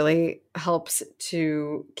vocals really helps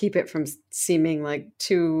to keep it from seeming like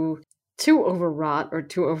too overwrought or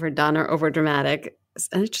too overdone or overdramatic,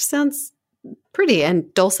 and it just sounds pretty,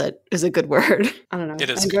 and dulcet is a good word. I don't know. It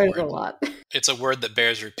is. I enjoyed it a lot. It's a word that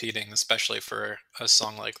bears repeating, especially for a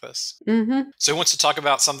song like this. Mm-hmm. So who wants to talk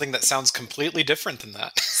about something that sounds completely different than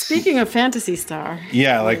that? Speaking of Phantasy Star.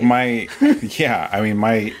 Yeah, like my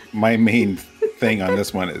main thing on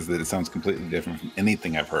this one is that it sounds completely different from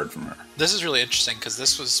anything I've heard from her. This is really interesting because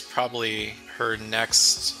this was probably her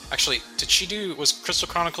next. Actually, was Crystal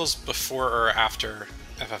Chronicles before or after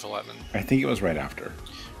FF11? I think it was right after.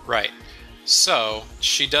 Right. So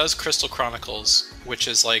she does Crystal Chronicles, which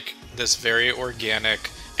is like this very organic,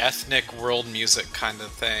 ethnic world music kind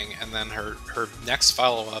of thing, and then her next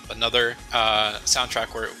follow-up, another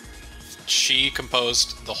soundtrack where she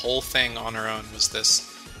composed the whole thing on her own, was this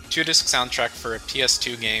 2-disc soundtrack for a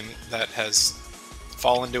PS2 game that has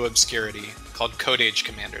fallen to obscurity called Code Age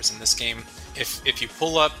Commanders. In this game, if you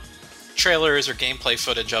pull up trailers or gameplay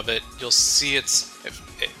footage of it, you'll see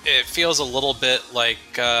it feels a little bit like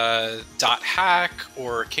Dot Hack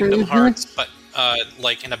or Kingdom Hearts, but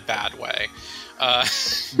like in a bad way.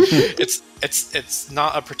 It's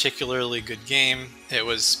not a particularly good game. It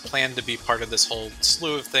was planned to be part of this whole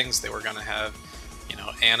slew of things. They were going to have,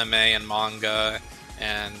 anime and manga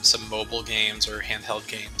and some mobile games or handheld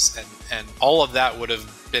games, and all of that would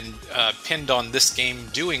have been pinned on this game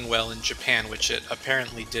doing well in Japan, which it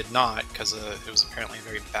apparently did not, because it was apparently a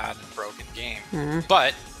very bad and broken game.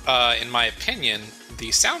 But in my opinion, the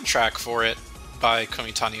soundtrack for it by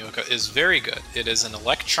Kumi Tanioka is very good. It is an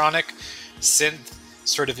electronic synth,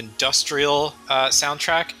 sort of industrial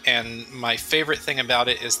soundtrack. And my favorite thing about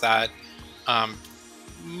it is that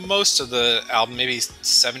most of the album, maybe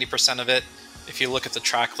 70% of it, if you look at the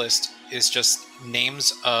track list, is just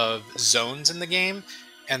names of zones in the game,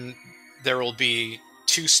 and there will be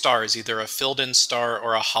 2 stars, either a filled-in star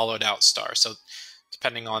or a hollowed-out star. So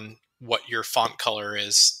depending on what your font color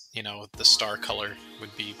is, you know, the star color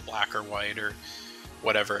would be black or white or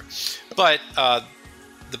whatever. But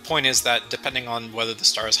the point is that depending on whether the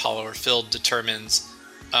star is hollow or filled determines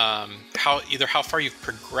how far you've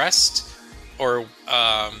progressed, or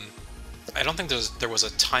I don't think there was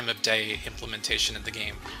a time of day implementation in the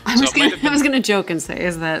game. I was going to joke and say,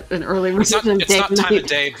 is that an early version of day? It's not time of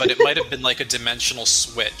day, but it might have been like a dimensional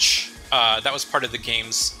switch. That was part of the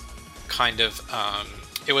game's kind of...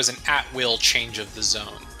 it was an at-will change of the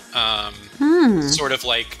zone. Sort of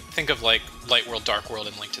like, think of like Light World, Dark World,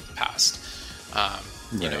 and Link to the Past.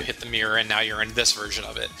 You know, hit the mirror and now you're in this version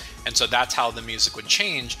of it. And so that's how the music would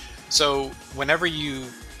change. So whenever you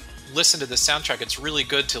listen to the soundtrack, it's really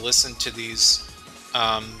good to listen to these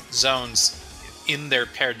zones in their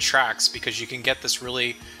paired tracks, because you can get this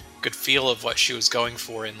really good feel of what she was going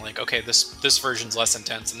for, and like, okay, this version's less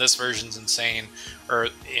intense and this version's insane, or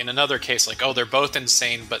in another case, like, oh, they're both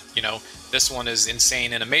insane, but you know, this one is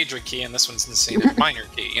insane in a major key and this one's insane in a minor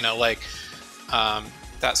key, you know, like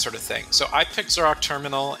that sort of thing. So I picked Zorok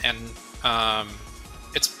Terminal, and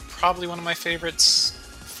it's probably one of my favorites.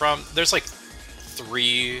 There's like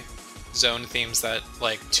 3 zone themes that,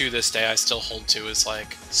 like, to this day I still hold to as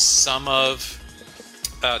like some of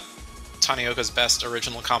Tanioka's best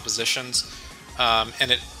original compositions,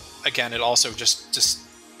 and it also just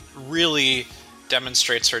really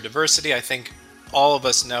demonstrates her diversity. I think all of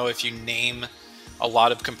us know, if you name a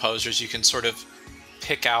lot of composers, you can sort of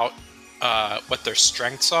pick out what their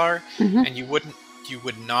strengths are, and you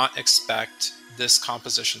would not expect this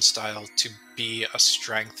composition style to be a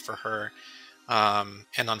strength for her.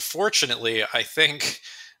 And unfortunately, I think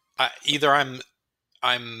either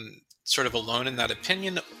I'm sort of alone in that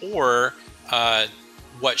opinion, or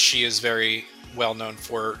what she is very well known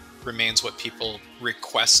for remains what people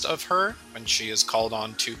request of her when she is called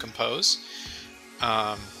on to compose.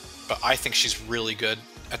 But I think she's really good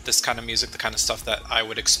at this kind of music, the kind of stuff that I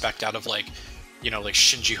would expect out of, like, you know, like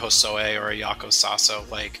Shinji Hosoe or Ayako Saso.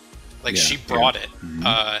 Like she brought it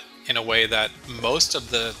in a way that most of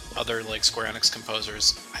the other, like, Square Enix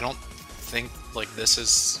composers, I don't think, like, this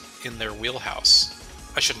is in their wheelhouse.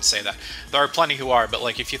 I shouldn't say that. There are plenty who are, but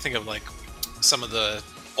like, if you think of like some of the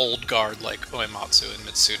old guard, like Uematsu and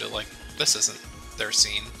Mitsuda, like, this isn't their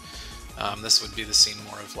scene. This would be the scene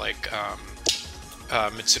more of like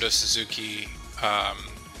Mitsuda Suzuki,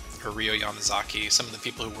 or Ryo Yamazaki, some of the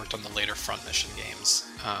people who worked on the later Front Mission games.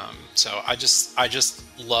 So I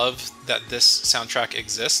just love that this soundtrack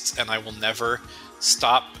exists, and I will never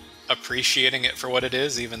stop appreciating it for what it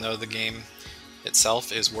is, even though the game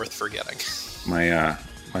itself is worth forgetting.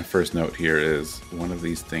 My first note here is, one of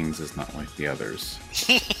these things is not like the others.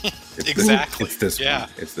 Exactly. It's this one.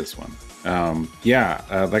 It's this one.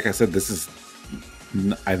 Like I said,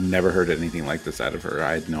 I've never heard anything like this out of her.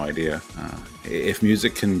 I had no idea. If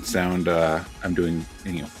music can sound, I'm doing,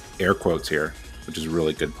 you know, air quotes here, which is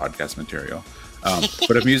really good podcast material.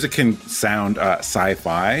 But if music can sound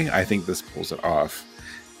sci-fi, I think this pulls it off.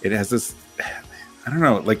 It has this, I don't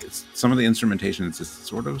know, like, some of the instrumentation is just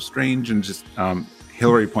sort of strange, and just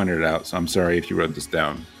Hillary pointed it out, so I'm sorry if you wrote this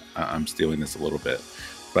down. I'm stealing this a little bit,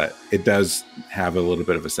 but it does have a little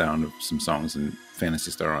bit of a sound of some songs in Phantasy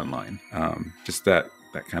Star Online. Just that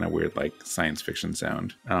kind of weird, like, science fiction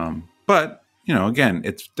sound. But, you know, again,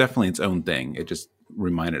 it's definitely its own thing. It just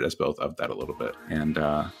reminded us both of that a little bit, and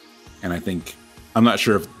I think, I'm not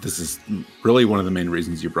sure if this is really one of the main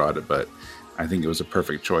reasons you brought it, but I think it was a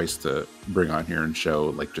perfect choice to bring on here and show,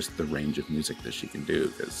 like, just the range of music that she can do,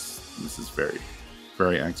 because this is very,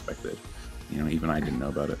 very unexpected. You know, even I didn't know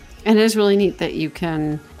about it. And it is really neat that you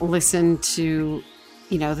can listen to,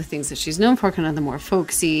 you know, the things that she's known for, kind of the more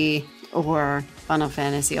folksy, or Final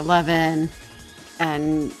Fantasy 11,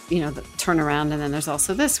 and, you know, the turnaround. And then there's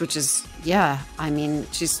also this, which is, I mean,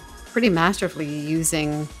 she's pretty masterfully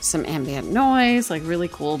using some ambient noise, like really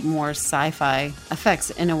cool, more sci-fi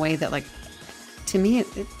effects in a way that, like, to me,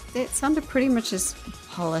 it sounded pretty much as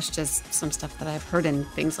polished as some stuff that I've heard in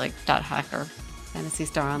things like Dot Hack or Phantasy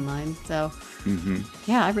Star Online. So,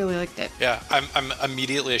 I really liked it. Yeah, I'm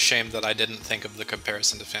immediately ashamed that I didn't think of the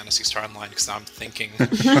comparison to Phantasy Star Online, because now I'm thinking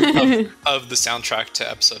of the soundtrack to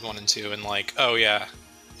Episode 1 and 2, and like, oh yeah,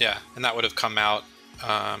 and that would have come out,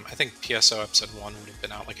 I think PSO Episode 1 would have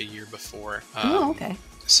been out like a year before. Oh, okay.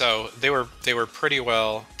 So they were pretty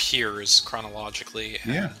well peers chronologically.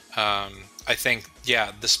 And, Yeah. I think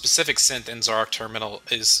the specific synth in Zarok Terminal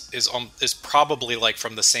is probably like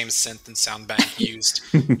from the same synth and sound bank used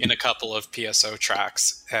in a couple of PSO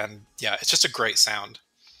tracks, and yeah, it's just a great sound.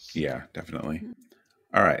 Yeah, definitely.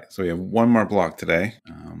 All right, so we have one more block today.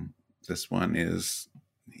 This one is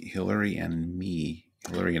Hillary and me.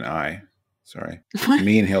 Hillary and I. Sorry,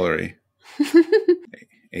 me and Hillary.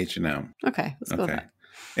 H&M. Okay, let's go with Okay. that.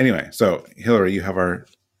 Anyway, so Hillary, you have our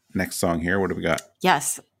next song here. What do we got?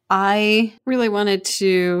 Yes, I really wanted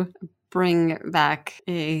to bring back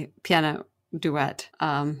a piano duet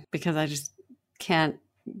because I just can't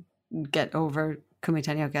get over Kumi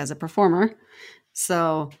Tanioka as a performer.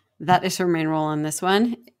 So that is her main role in this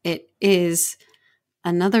one. It is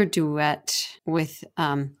another duet with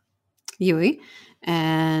Yui,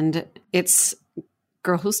 and it's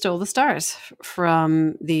Girl Who Stole the Stars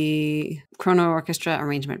from the Chrono Orchestra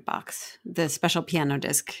arrangement box, the special piano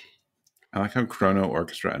disc. I like how Chrono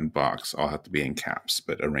Orchestra and Box all have to be in caps,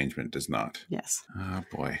 but arrangement does not. Yes. Oh,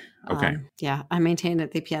 boy. Okay. Yeah, I maintain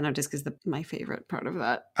that the piano disc is my favorite part of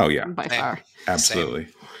that. Oh, yeah. By Same. far. Absolutely.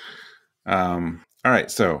 All right.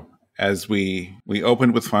 So as we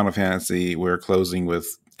opened with Final Fantasy, we're closing with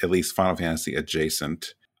at least Final Fantasy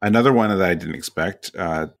adjacent. Another one that I didn't expect,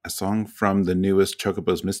 a song from the newest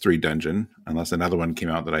Chocobo's Mystery Dungeon, unless another one came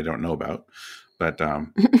out that I don't know about. But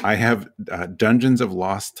I have Dungeons of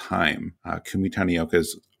Lost Time, Kumi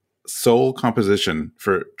Tanioka's sole composition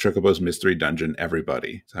for Chocobo's Mystery Dungeon,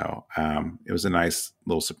 Everybody. So it was a nice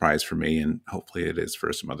little surprise for me, and hopefully it is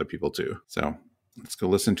for some other people too. So let's go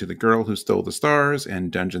listen to The Girl Who Stole the Stars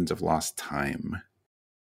and Dungeons of Lost Time.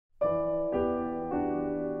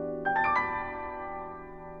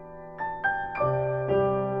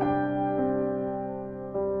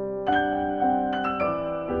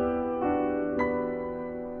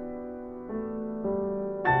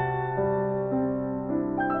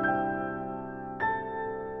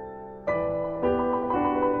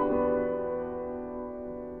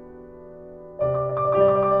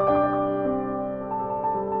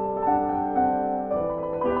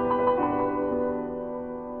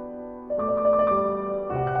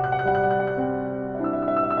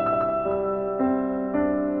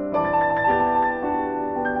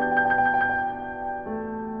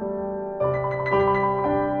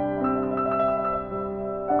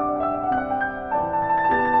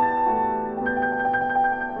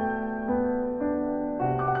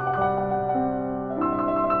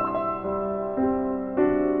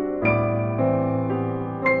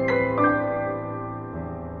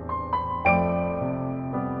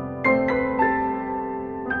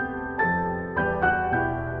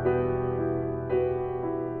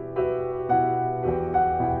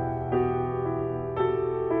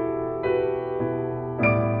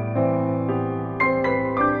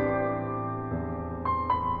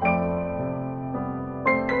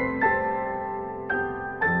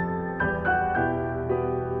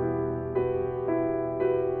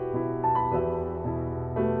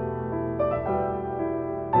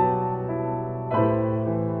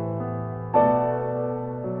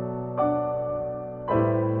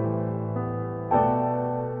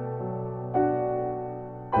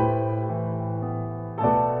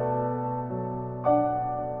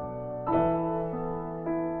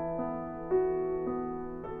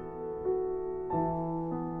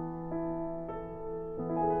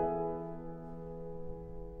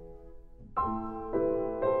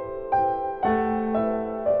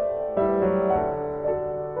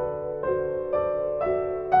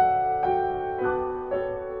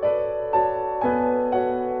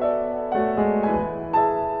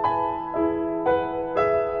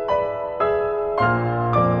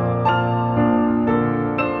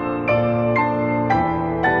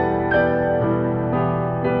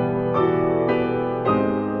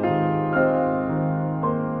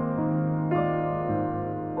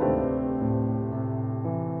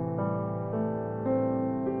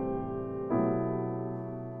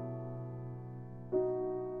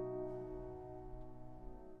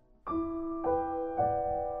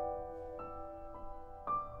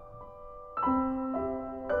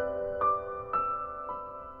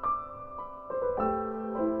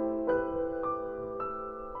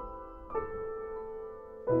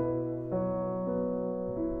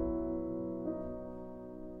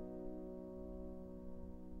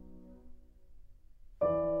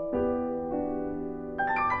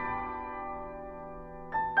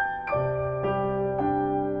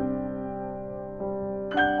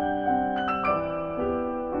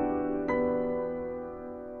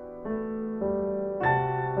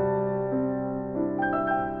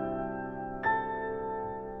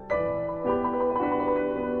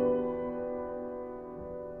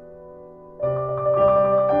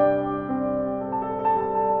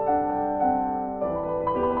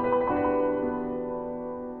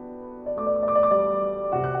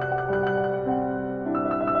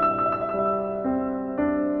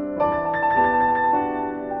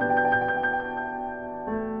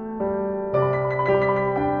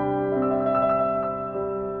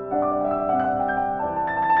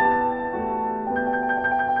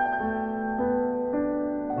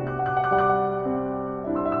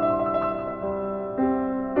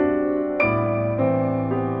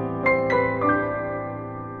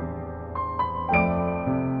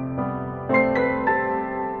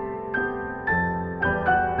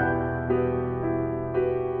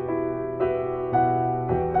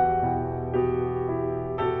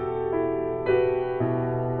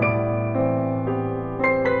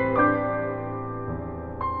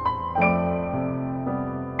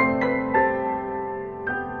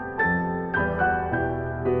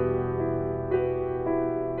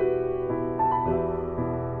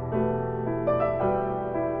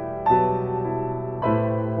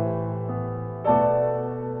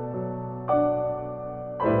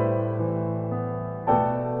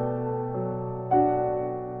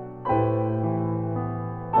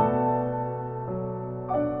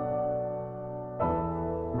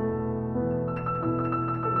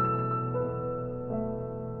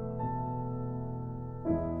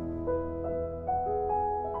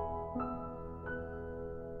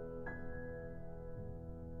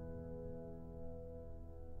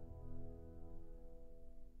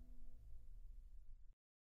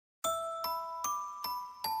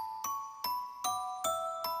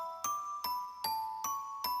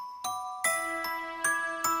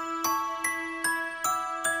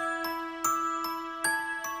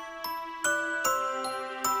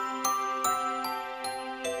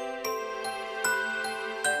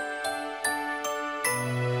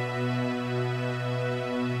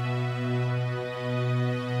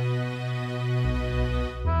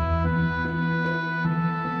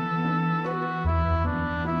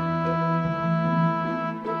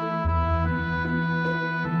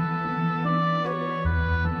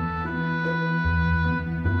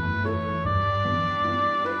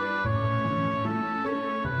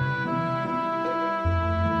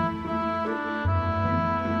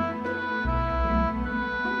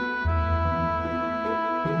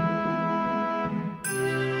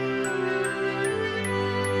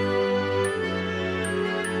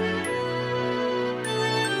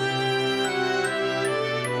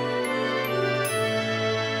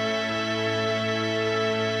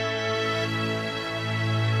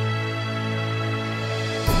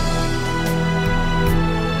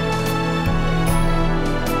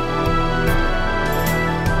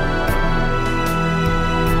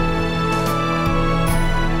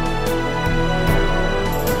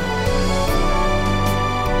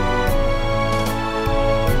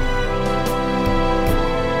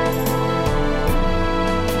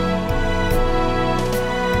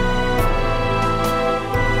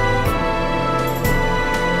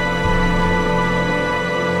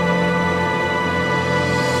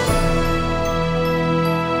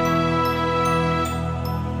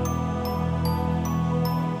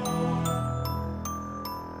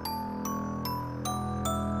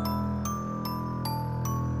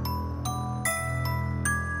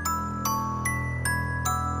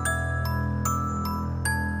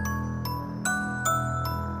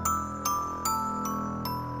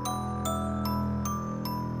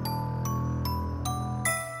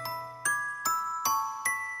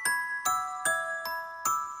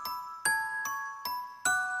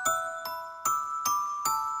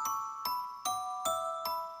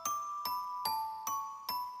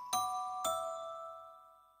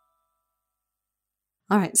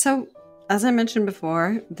 All right. So, as I mentioned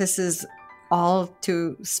before, this is all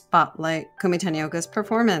to spotlight Kumi Tanioka's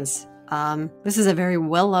performance. This is a very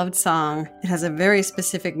well-loved song. It has a very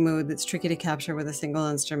specific mood that's tricky to capture with a single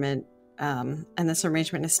instrument. And this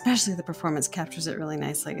arrangement, especially the performance, captures it really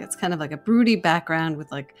nicely. It's kind of like a broody background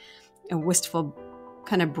with like a wistful,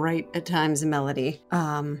 kind of bright at times melody.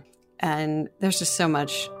 And there's just so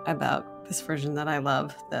much about this version that I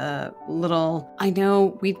love. I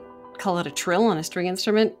know we call it a trill on a string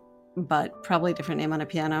instrument, but probably a different name on a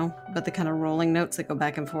piano, but the kind of rolling notes that go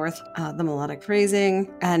back and forth, the melodic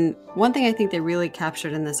phrasing. And one thing I think they really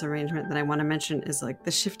captured in this arrangement that I want to mention is like the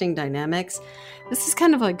shifting dynamics. This is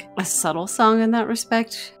kind of like a subtle song in that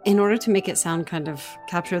respect. In order to make it sound kind of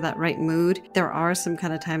capture that right mood, there are some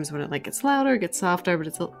kind of times when it like gets louder, gets softer, but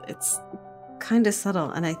it's kind of subtle.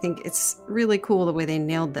 And I think it's really cool the way they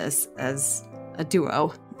nailed this as a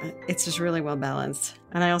duo. It's just really well balanced.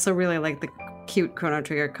 And I also really like the cute Chrono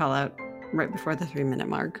Trigger call out right before the 3-minute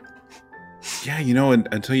mark. Yeah, you know,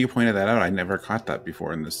 until you pointed that out, I never caught that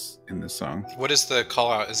before in this song. What is the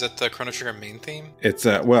call out? Is it the Chrono Trigger main theme? It's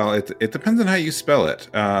it depends on how you spell it.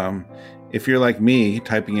 If you're like me,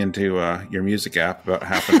 typing into your music app about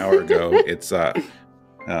half an hour ago, it's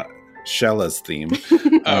Shella's theme.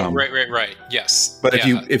 Right. Yes. But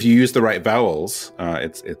if you use the right vowels,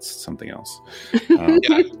 it's something else.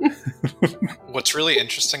 Yeah. What's really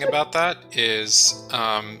interesting about that is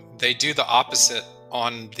they do the opposite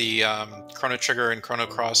on the Chrono Trigger and Chrono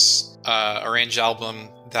Cross arranged album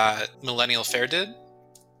that Millennial Fair did.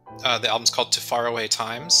 The album's called To Faraway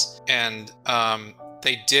Times, and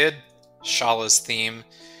they did Shala's theme.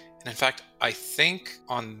 And in fact, I think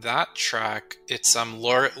on that track, it's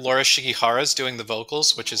Laura Shigihara's doing the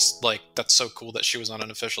vocals, which is like, that's so cool that she was on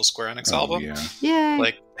an official Square Enix album. Yeah. Yay.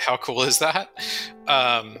 Like, how cool is that?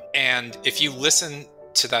 And if you listen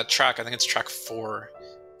to that track, I think it's track 4,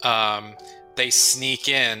 they sneak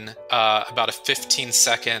in about a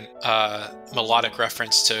 15-second melodic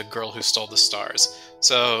reference to Girl Who Stole the Stars.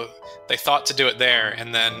 So they thought to do it there,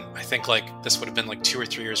 and then I think like this would have been like 2 or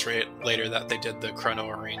 3 years later that they did the Chrono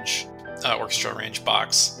Arrange orchestra arrange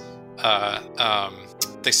box.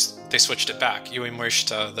 They switched it back. Yui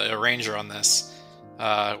Morishita, the arranger on this,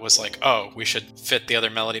 was like, oh, we should fit the other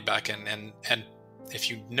melody back in, and if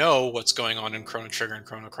you know what's going on in Chrono Trigger and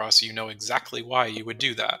Chrono Cross, you know exactly why you would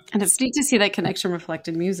do that. And it's neat to see that connection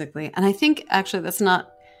reflected musically. And I think actually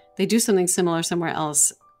they do something similar somewhere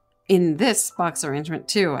else in this box arrangement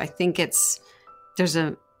too. I think there's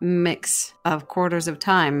a mix of Quarters of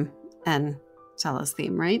Time and Shala's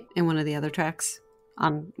theme, right? In one of the other tracks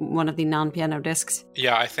on one of the non-piano discs.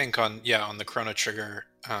 Yeah, I think on the Chrono Trigger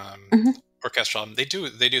orchestral album, they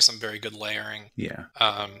do some very good layering. Yeah.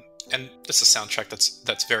 And this is a soundtrack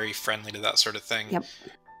that's very friendly to that sort of thing. Yep.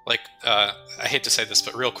 Like, I hate to say this,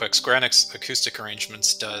 but real quick, Square Enix Acoustic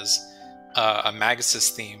Arrangements does a Magus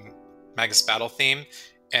Battle theme,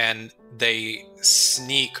 and they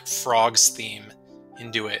sneak Frog's theme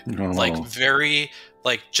into it. Oh. Like, very,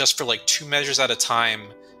 like, just for like 2 measures at a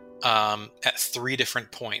time, at 3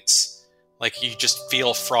 different points. Like, you just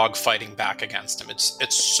feel Frog fighting back against him.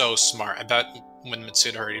 It's so smart. I bet when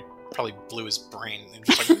Mitsuda heard it, probably blew his brain. He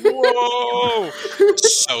was like, whoa!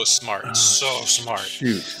 So smart. So smart.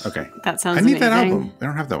 Shoot. Okay. That sounds I need that amazing. album. I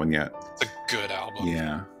don't have that one yet. It's a good album.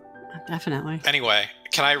 Yeah. Definitely. Anyway,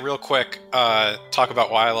 can I real quick talk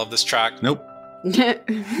about why I love this track? Nope.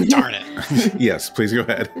 Darn it. Yes, please go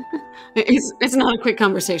ahead. It's not a quick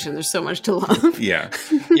conversation. There's so much to love. Yeah.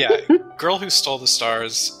 Yeah. Girl Who Stole the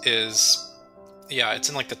Stars is... Yeah, it's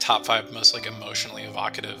in like the top 5 most like emotionally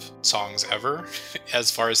evocative songs ever,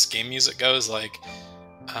 as far as game music goes. Like,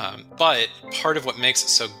 but part of what makes it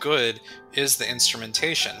so good is the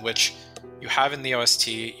instrumentation, which you have in the OST,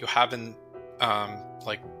 you have in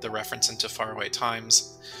like the reference into Faraway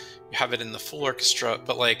Times, you have it in the full orchestra.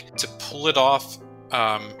 But like to pull it off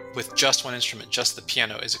with just one instrument, just the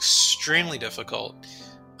piano, is extremely difficult.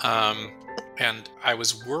 And I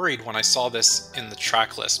was worried when I saw this in the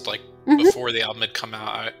track list, like before the album had come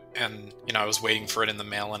out, and I was waiting for it in the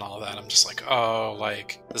mail and all of that. I'm just like, oh,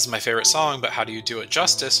 like this is my favorite song, but how do you do it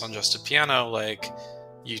justice on just a piano? Like,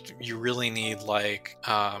 you really need like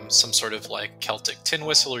some sort of like Celtic tin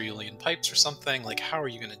whistle or Julian pipes or something. Like, how are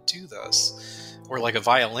you going to do this? Or like a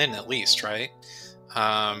violin at least, right?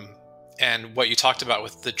 And what you talked about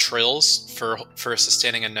with the trills for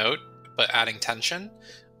sustaining a note but adding tension.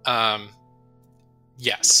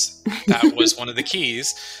 Yes, that was one of the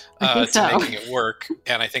keys to making it work.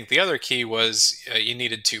 And I think the other key was you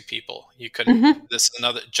needed 2 people. You couldn't, this is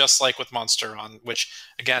another, just like with Monster On, which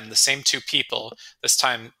again, the same 2 people, this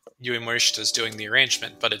time Yui Morishita is doing the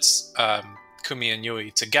arrangement, but it's Kumi and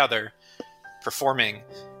Yui together performing.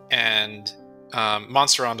 And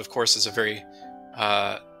Monsterland, of course, is a very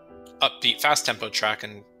upbeat, fast-tempo track,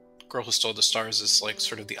 and Girl Who Stole the Stars is like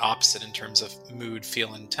sort of the opposite in terms of mood,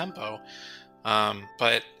 feel, and tempo.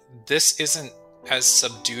 But this isn't as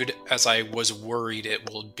subdued as I was worried it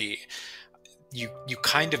will be. You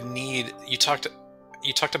kind of need, you talked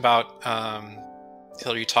about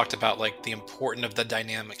Hillary, you talked about like the importance of the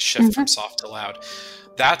dynamic shift from soft to loud.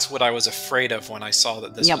 That's what I was afraid of when I saw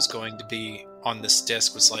that this was going to be on this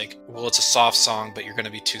disc, was like, well, it's a soft song, but you're going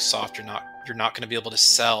to be too soft. You're not going to be able to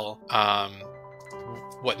sell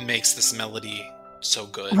what makes this melody so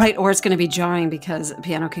good. Right, or it's going to be jarring because a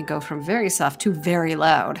piano can go from very soft to very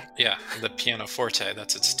loud. Yeah, the pianoforte,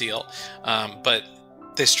 that's its deal. But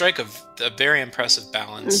they strike a very impressive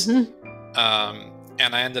balance.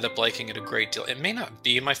 And I ended up liking it a great deal. It may not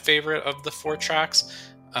be my favorite of the 4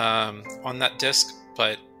 tracks on that disc,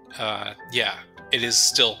 but yeah, it is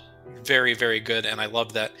still very, very good. And I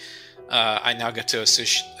love that I now get to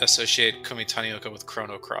associate Kumi Tanioka with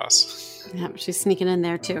Chrono Cross. Yeah, she's sneaking in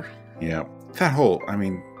there too. Yeah. That whole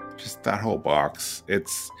box.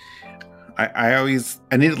 I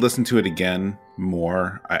need to listen to it again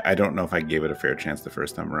more. I don't know if I gave it a fair chance the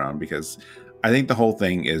first time around, because I think the whole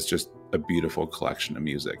thing is just a beautiful collection of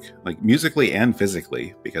music, like musically and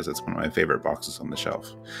physically, because it's one of my favorite boxes on the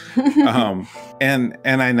shelf. And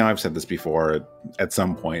I know I've said this before at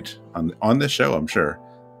some point on this show, I'm sure,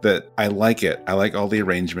 that I like it. I like all the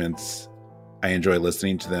arrangements. I enjoy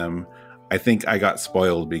listening to them. I think I got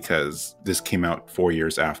spoiled because this came out 4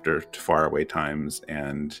 years after Faraway Times,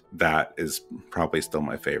 and that is probably still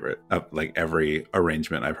my favorite. Of like every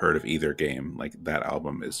arrangement I've heard of either game, like that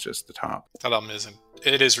album is just the top. That album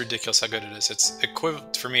it is ridiculous how good it is. It's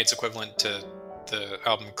for me, it's equivalent to the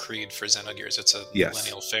album Creed for Xenogears. It's a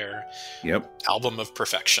Millennial Fair album of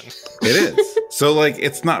perfection. It is. So like,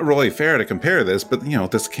 it's not really fair to compare this, but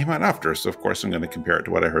this came out after, so of course I'm going to compare it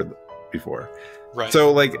to what I heard before. Right.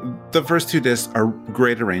 So like the first 2 discs are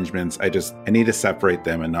great arrangements. I need to separate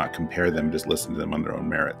them and not compare them, just listen to them on their own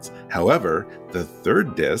merits. However, the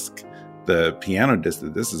 3rd disc, the piano disc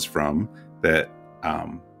that this is from, that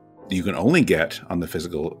you can only get on the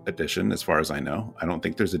physical edition, as far as I know. I don't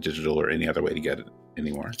think there's a digital or any other way to get it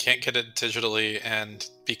anymore. You can't get it digitally, and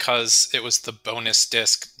because it was the bonus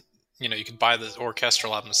disc, you could buy the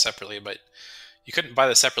orchestral album separately, but you couldn't buy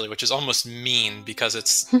this separately, which is almost mean, because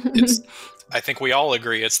it's I think we all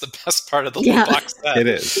agree it's the best part of the whole box set. It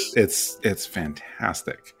is. It's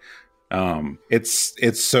fantastic.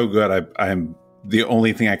 It's so good. I'm the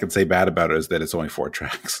only thing I could say bad about it is that it's only 4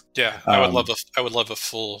 tracks. Yeah, I would love a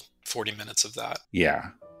full 40 minutes of that. Yeah.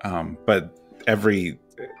 But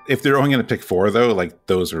if they're only going to pick 4 though, like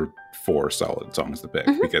those are 4 solid songs to pick,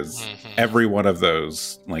 because every one of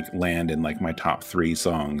those like land in like my top 3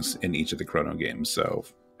 songs in each of the Chrono games. So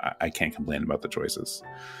I can't complain about the choices.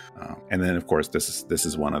 And then of course this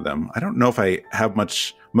is one of them. I don't know if I have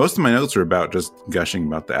much. Most of my notes are about just gushing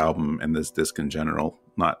about the album and this disc in general,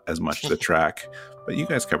 not as much the track, but you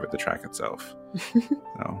guys covered the track itself.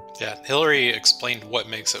 So. Yeah, Hillary explained what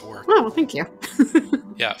makes it work. Oh, thank you.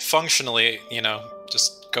 Yeah, functionally,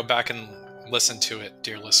 just go back and listen to it,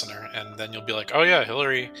 dear listener, and then you'll be like, oh yeah,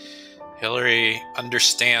 Hillary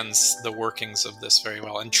understands the workings of this very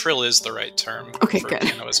well. And trill is the right term for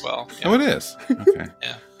piano as well. Yeah. Oh, it is? Okay.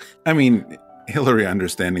 Yeah. I mean, Hillary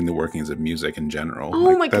understanding the workings of music in general.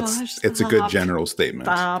 Oh my gosh. It's a good general statement.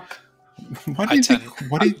 Stop. What do you think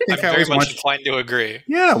I'm very much inclined to agree.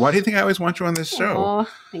 Yeah, why do you think I always want you on this show? Oh,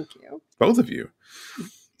 thank you. Both of you.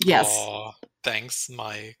 Yes. Aw, thanks,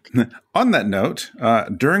 Mike. On that note,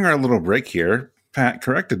 during our little break here, Pat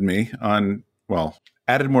corrected me on,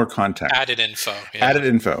 added more context. Added info. Yeah. Added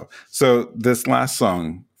info. So this last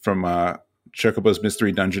song from Chocobo's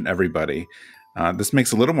Mystery Dungeon, Everybody, this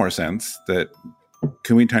makes a little more sense that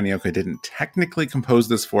Kumi Tanioka didn't technically compose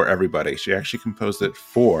this for everybody. She actually composed it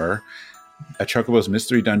for a Chocobo's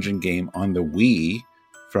Mystery Dungeon game on the Wii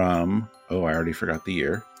from, I already forgot the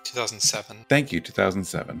year. 2007. Thank you,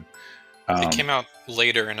 2007. It came out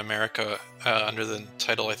later in America under the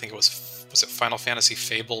title, I think it was it Final Fantasy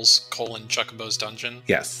Fables : Chocobo's Dungeon?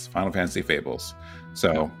 Yes, Final Fantasy Fables.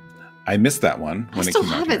 So I missed that one when it came out. I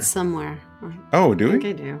still have it somewhere. Oh, do we? I think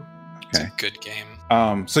I do. It's a good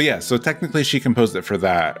game. So technically she composed it for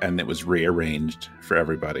that, and it was rearranged for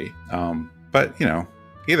everybody. But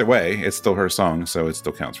either way, it's still her song, so it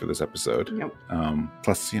still counts for this episode. Yep.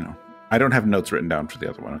 Plus, I don't have notes written down for the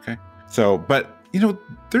other one. Okay. So, but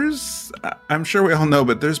there's, I'm sure we all know,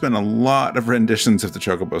 but there's been a lot of renditions of the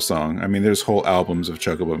Chocobo song. I mean, there's whole albums of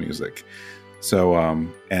Chocobo music. So,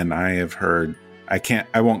 and I have heard,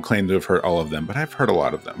 I won't claim to have heard all of them, but I've heard a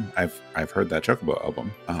lot of them. I've heard that Chocobo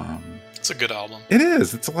album. It's a good album. It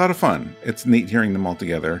is. It's a lot of fun. It's neat hearing them all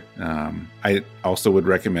together. I also would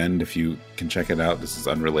recommend, if you can check it out, this is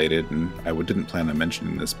unrelated, and I didn't plan on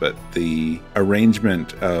mentioning this, but the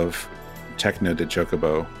arrangement of Techno de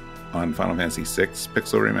Chocobo on Final Fantasy VI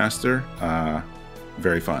Pixel Remaster,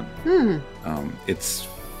 very fun. It's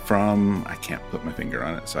from, I can't put my finger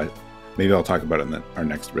on it, so maybe I'll talk about it in our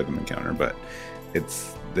next Rhythm Encounter, but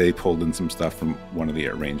they pulled in some stuff from one of the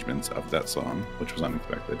arrangements of that song, which was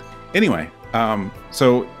unexpected. Anyway,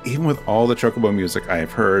 so even with all the Chocobo music I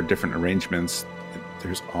have heard, different arrangements,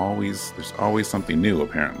 there's always something new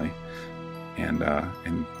apparently, and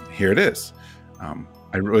here it is.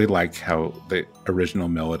 I really like how the original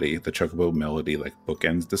melody, the Chocobo melody, like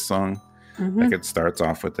bookends this song. Like it starts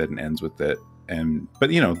off with it and ends with it, but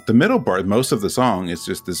the middle part, most of the song is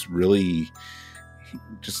just this really,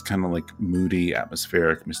 just kind of like moody,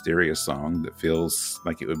 atmospheric, mysterious song that feels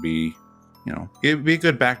like it would be a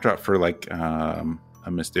good backdrop for like a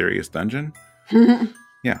mysterious dungeon.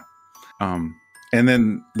 Yeah. And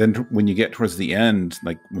then when you get towards the end,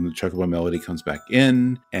 like when the Chocobo melody comes back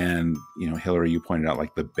in, and Hillary, you pointed out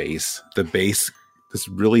like the bass, this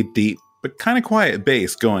really deep but kind of quiet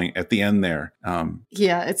bass going at the end there.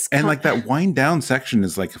 Yeah, it's... And like that wind down section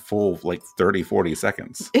is like a full like 30, 40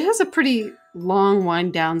 seconds. It has a pretty long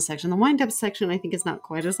wind down section. The wind up section I think is not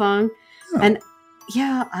quite as long. Oh. And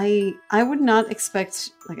yeah, I would not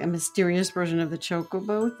expect like a mysterious version of the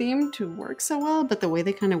Chocobo theme to work so well, but the way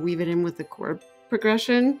they kind of weave it in with the chord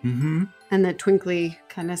progression and that twinkly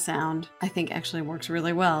kind of sound, I think actually works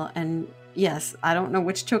really well. And yes, I don't know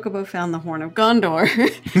which Chocobo found the Horn of Gondor,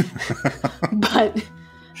 but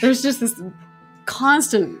there's just this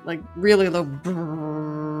constant, like really low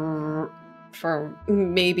brrr for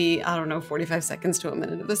maybe, 45 seconds to a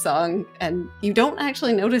minute of the song. And you don't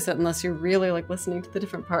actually notice it unless you're really like listening to the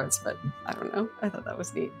different parts, but I don't know. I thought that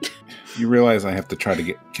was neat. You realize I have to try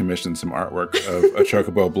to commission some artwork of a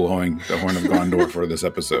Chocobo blowing the Horn of Gondor for this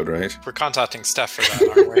episode, right? We're contacting Steph for that,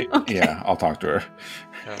 aren't we? Okay. Yeah, I'll talk to her.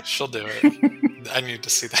 Yeah, she'll do it. I need to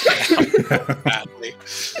see that now badly.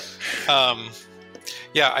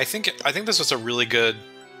 Yeah, I think this was a really good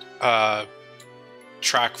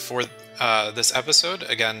track for this episode.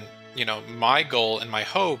 Again, my goal and my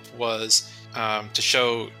hope was to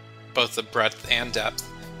show both the breadth and depth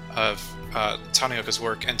of Tanioka's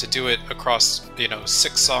work, and to do it across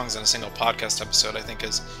 6 songs in a single podcast episode. I think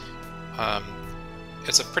is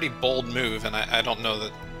it's a pretty bold move, and I don't know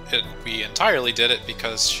that we entirely did it,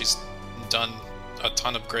 because she's done a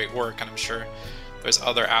ton of great work, and I'm sure there's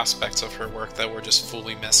other aspects of her work that we're just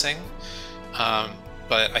fully missing.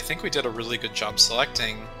 But I think we did a really good job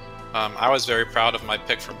selecting. I was very proud of my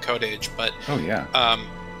pick from Code Age, but oh yeah,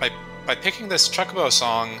 by picking this Chocobo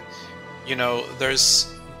song, there's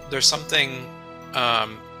something.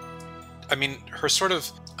 Her sort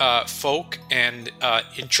of folk and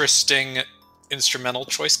interesting instrumental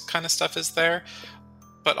choice kind of stuff is there,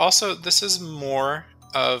 but also this is more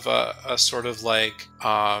of a sort of like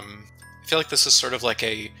I feel like this is sort of like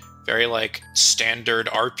a very like standard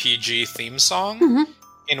RPG theme song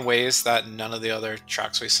in ways that none of the other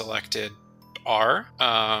tracks we selected are.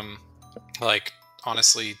 Like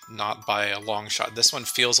honestly, not by a long shot. This one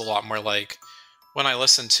feels a lot more like, when I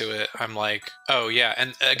listen to it, I'm like, oh yeah.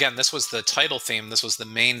 And again, this was the title theme. This was the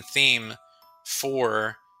main theme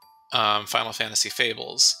for Final Fantasy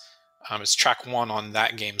Fables. It's track 1 on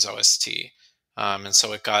that game's OST. And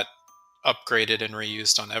so it got upgraded and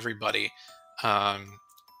reused on everybody.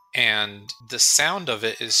 And the sound of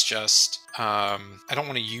it is just, I don't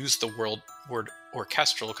want to use the word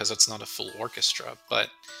orchestral because it's not a full orchestra, but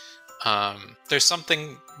there's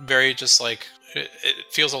something very just like, it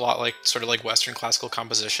feels a lot like sort of like Western classical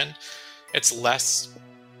composition. It's less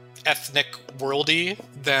ethnic worldy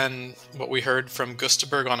than what we heard from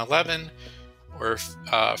Gustaberg on 11, or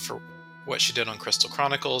for what she did on Crystal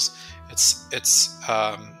Chronicles. It's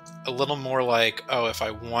a little more like, oh, if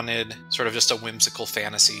I wanted sort of just a whimsical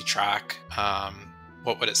fantasy track,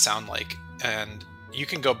 what would it sound like? And you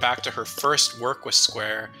can go back to her first work with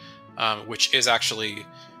Square, which is actually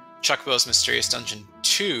Chocobo's Mysterious Dungeon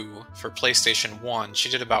 2 for PlayStation 1. She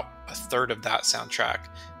did about a third of that soundtrack.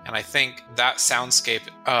 And I think that soundscape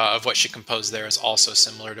of what she composed there is also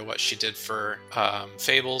similar to what she did for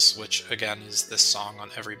Fables, which again is this song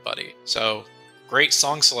on Everybody. So great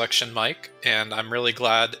song selection, Mike. And I'm really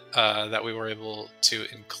glad that we were able to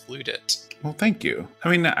include it. Well, thank you. I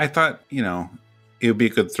mean, I thought, it would be a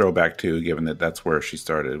good throwback too, given that that's where she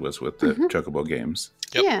started, was with the Chocobo games.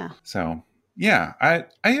 Yep. Yeah. So yeah, I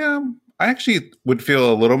I actually would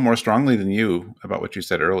feel a little more strongly than you about what you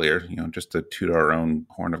said earlier, just to toot our own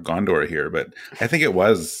horn of Gondor here. But I think it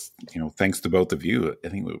was, thanks to both of you, I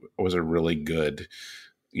think it was a really good,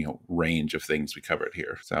 range of things we covered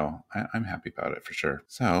here. So I'm happy about it for sure.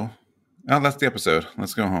 So, that's the episode.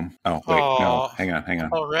 Let's go home. Oh, wait, no, hang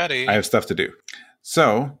on. Already. I have stuff to do.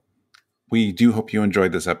 So we do hope you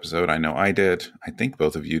enjoyed this episode. I know I did. I think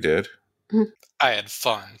both of you did. I had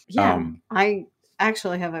fun. Yeah, I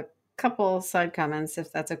actually have a couple side comments,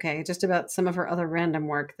 if that's okay, just about some of her other random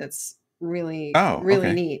work that's really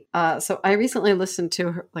neat. So I recently listened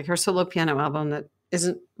to her solo piano album that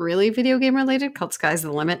isn't really video game related, called Sky's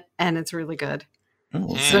the Limit, and it's really good.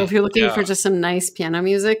 Oh, So if you're looking for just some nice piano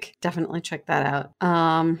music, definitely check that out.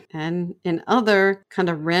 And in other kind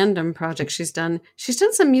of random projects she's done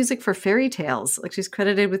some music for fairy tales. Like, she's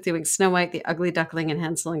credited with doing Snow White, The Ugly Duckling, and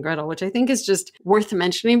Hansel and Gretel, which I think is just worth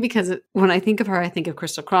mentioning because when I think of her, I think of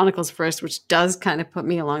Crystal Chronicles first, which does kind of put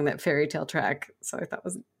me along that fairy tale track. So I thought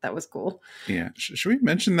that was cool. Yeah. Should we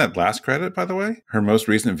mention that last credit, by the way? Her most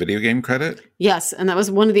recent video game credit? Yes. And that was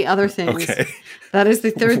one of the other things. Okay. That is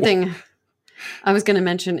the third thing I was going to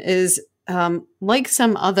mention is, like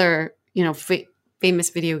some other,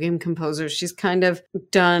 famous video game composers, she's kind of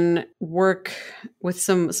done work with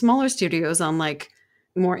some smaller studios on like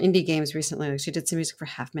more indie games recently. Like, she did some music for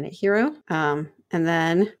Half Minute Hero. And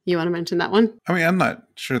then you want to mention that one? I mean, I'm not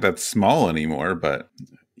sure that's small anymore, but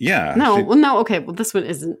yeah. No. Okay. Well, this one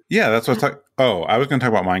isn't. Yeah, that's what I was talking. Oh, I was going to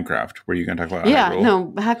talk about Minecraft. Were you going to talk about? Yeah, Hyrule?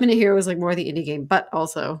 no. Half Minute Hero was like more the indie game, but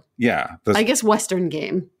also, yeah, I guess Western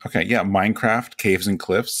game. Okay, yeah, Minecraft Caves and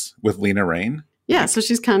Cliffs with Lena Raine. Yeah, so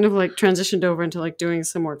she's kind of like transitioned over into like doing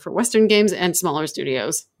some work for Western games and smaller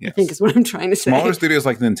studios. Yes. I think is what I'm trying to say. Smaller studios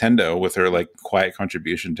like Nintendo with her like quiet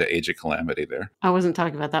contribution to Age of Calamity there. I wasn't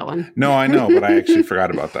talking about that one. No, I know, but I actually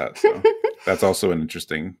forgot about that. So that's also an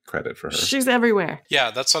interesting credit for her. She's everywhere.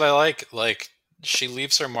 Yeah, that's what I like. Like, she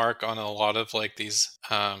leaves her mark on a lot of like these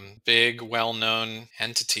big, well-known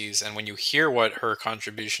entities. And when you hear what her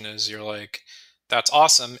contribution is, you're like, that's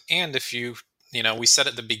awesome. And if you we said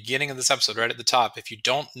at the beginning of this episode, right at the top, if you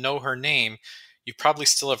don't know her name, you probably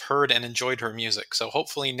still have heard and enjoyed her music. So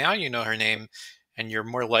hopefully now you know her name and you're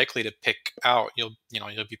more likely to pick out, you'll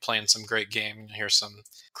be playing some great game and you'll hear some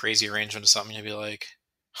crazy arrangement or something. You'll be like,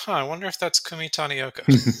 I wonder if that's Kumi Tanioka.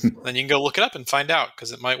 Then you can go look it up and find out,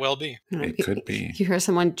 because it might well be. It could be. You hear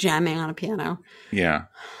someone jamming on a piano. Yeah.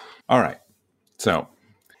 All right. So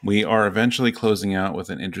we are eventually closing out with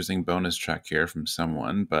an interesting bonus track here from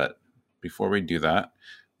someone, but before we do that,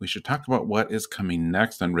 we should talk about what is coming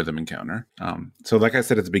next on Rhythm Encounter. So like I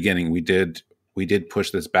said at the beginning, we did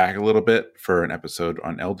push this back a little bit for an episode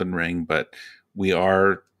on Elden Ring, but we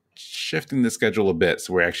are shifting the schedule a bit.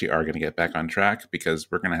 So we actually are going to get back on track,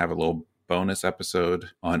 because we're going to have a little bonus episode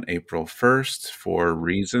on April 1st for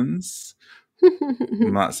reasons.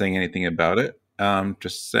 I'm not saying anything about it.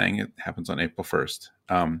 Just saying it happens on April 1st.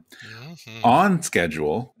 On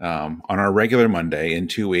schedule, on our regular Monday in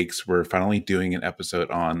 2 weeks, we're finally doing an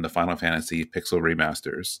episode on the Final Fantasy Pixel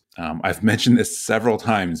Remasters. I've mentioned this several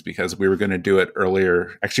times because we were going to do it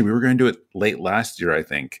earlier. Actually, we were going to do it late last year, I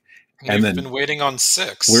think. And then been waiting on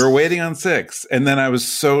 6. We were waiting on 6. And then I was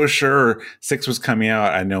so sure 6 was coming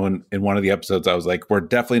out. I know in one of the episodes, I was like, we're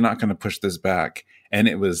definitely not going to push this back. And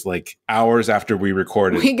it was like hours after we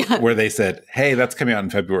recorded where they said, hey, that's coming out in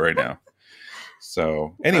February now.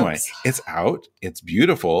 So anyway, It's out. It's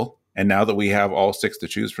beautiful. And now that we have all 6 to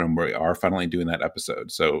choose from, we are finally doing that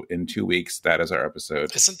episode. So in 2 weeks, that is our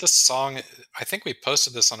episode. Isn't the song, I think we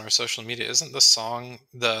posted this on our social media, isn't the song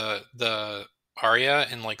the aria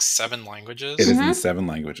in like 7 languages? It is in 7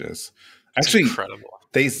 languages. Actually, incredible.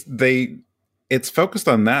 It's focused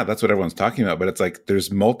on that. That's what everyone's talking about. But it's like there's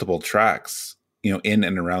multiple tracks, in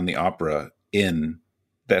and around the opera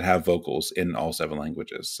that have vocals in all 7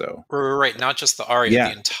 languages. So right, not just the aria,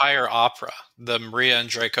 the entire opera, the Maria and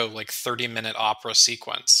Draco 30-minute opera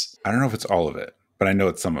sequence. I don't know if it's all of it, but I know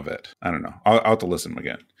it's some of it. I don't know. I'll have to listen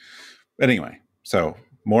again. But anyway, so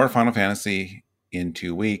more Final Fantasy in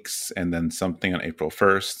 2 weeks, and then something on April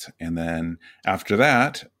 1st, and then after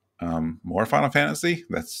that, more Final Fantasy.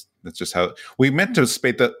 That's just how we meant to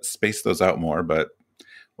space those out more, but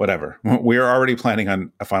whatever. We are already planning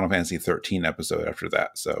on a Final Fantasy 13 episode after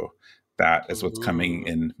that, so that is what's coming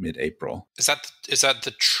in mid-April. Is that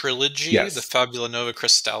the trilogy? Yes. The Fabula Nova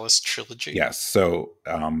Crystallis trilogy? Yes. So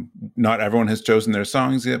not everyone has chosen their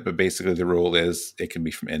songs yet, but basically the rule is it can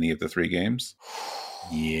be from any of the 3 games.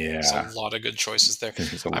 Yeah. There's a lot of good choices there.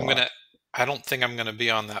 I don't think I'm gonna be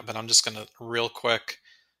on that, but I'm just gonna real quick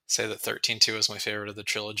say that 13-2 is my favorite of the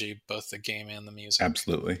trilogy, both the game and the music.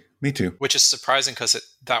 Absolutely. Me too. Which is surprising because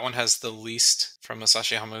that one has the least from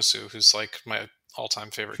Masashi Hamauzu, who's like my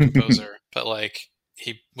all-time favorite composer. But like,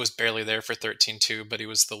 he was barely there for 13-2, but he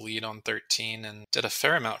was the lead on 13 and did a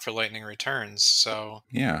fair amount for Lightning Returns. So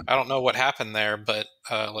Yeah. I don't know what happened there, but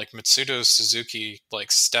like Mitsudo Suzuki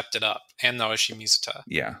like stepped it up, and Naoshi Mizuta.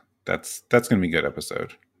 Yeah. That's going to be a good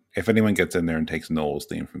episode. If anyone gets in there and takes Noel's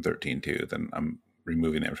theme from 13-2, then I'm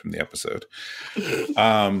removing them from the episode.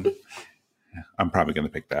 I'm probably going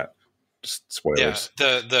to pick that. Just spoilers.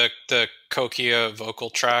 Yeah, the Kokia vocal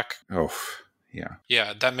track. Oh, yeah.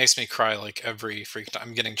 Yeah, that makes me cry like every freak time.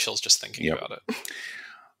 I'm getting chills just thinking about it.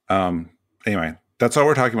 Anyway, that's all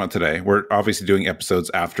we're talking about today. We're obviously doing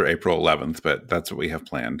episodes after April 11th, but that's what we have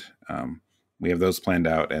planned. We have those planned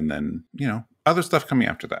out, and then, other stuff coming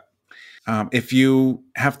after that. If you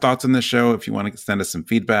have thoughts on the show, if you want to send us some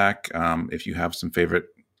feedback, if you have some favorite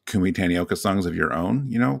Kumi Tanioka songs of your own,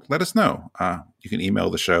 let us know. You can email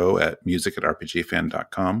the show at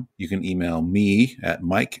music@rpgfan.com. You can email me at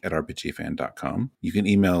mike@rpgfan.com. You can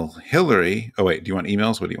email Hillary. Oh, wait, do you want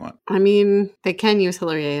emails? What do you want? I mean, they can use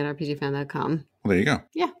Hillary@rpgfan.com. Well, there you go.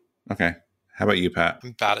 Yeah. Okay. How about you, Pat?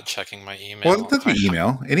 I'm bad at checking my email. Well, it doesn't be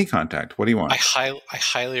email. Any contact. What do you want? I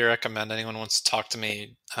highly recommend anyone wants to talk to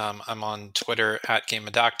me. I'm on Twitter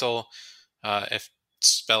 @GameAdactyl. If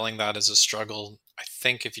spelling that is a struggle, I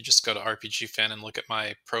think if you just go to RPG Fan and look at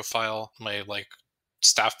my profile, my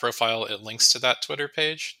staff profile, it links to that Twitter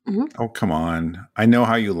page. Oh, come on. I know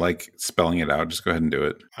how you like spelling it out. Just go ahead and do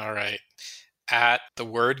it. All right. At the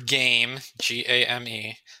word game,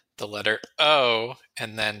 GAME, the letter O,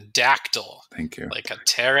 and then dactyl. Thank you. Like a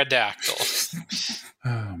pterodactyl.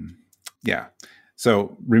 Yeah.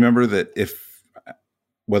 So remember that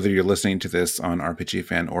whether you're listening to this on RPG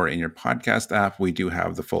Fan or in your podcast app, we do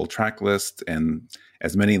have the full track list and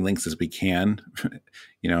as many links as we can.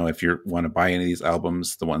 If you want to buy any of these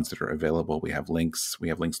albums, the ones that are available, we have links. We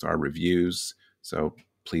have links to our reviews. So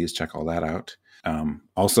please check all that out.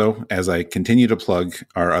 Also, as I continue to plug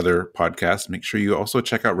our other podcasts, make sure you also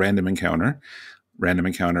check out Random Encounter. Random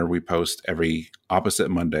Encounter, we post every opposite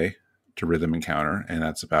Monday to Rhythm Encounter, and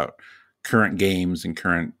that's about current games and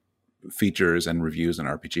current features and reviews on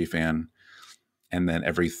RPG Fan. And then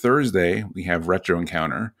every Thursday, we have Retro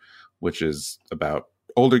Encounter, which is about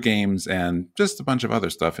older games and just a bunch of other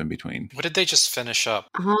stuff in between. What did they just finish up?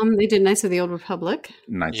 They did Knights of the Old Republic.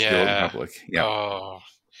 Knights of the Old Republic. Yeah. Oh,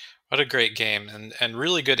 what a great game, and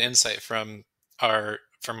really good insight from our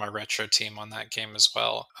retro team on that game as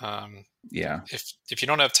well. Yeah. If you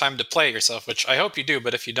don't have time to play it yourself, which I hope you do,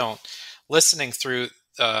 but if you don't, listening through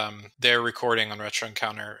their recording on Retro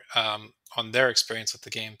Encounter on their experience with the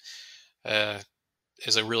game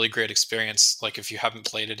is a really great experience. Like if you haven't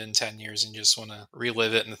played it in 10 years and you just want to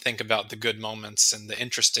relive it and think about the good moments and the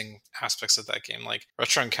interesting aspects of that game, like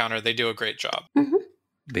Retro Encounter, they do a great job. Mm-hmm.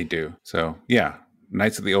 They do. So yeah,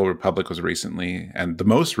 Knights of the Old Republic was recently, and the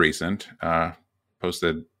most recent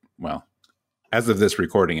posted, well, as of this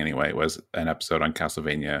recording anyway, was an episode on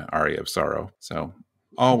Castlevania Aria of Sorrow. So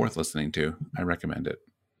all worth listening to. I recommend it.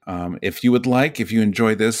 If you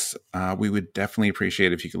enjoy this, we would definitely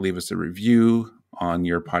appreciate if you could leave us a review on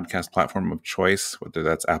your podcast platform of choice, whether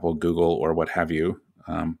that's Apple, Google, or what have you.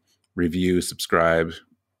 Review, subscribe,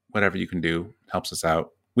 whatever you can do helps us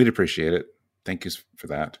out. We'd appreciate it. Thank you for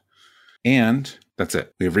that. And that's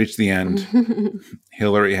it. We've reached the end.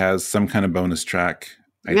 Hillary has some kind of bonus track.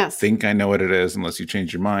 I think I know what it is, unless you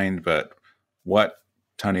change your mind. But what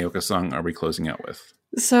Tanioka song are we closing out with?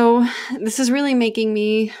 So this is really making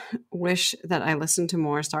me wish that I listened to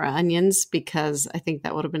more Star Onions, because I think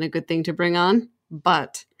that would have been a good thing to bring on.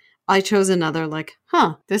 But I chose another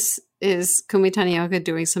this is Kumi Tanioka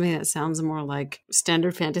doing something that sounds more like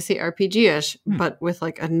standard fantasy RPG-ish, but with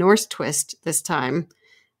like a Norse twist this time.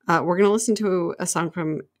 We're going to listen to a song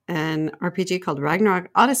from an RPG called Ragnarok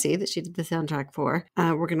Odyssey that she did the soundtrack for.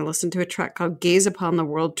 We're going to listen to a track called Gaze Upon the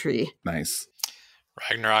World Tree. Nice.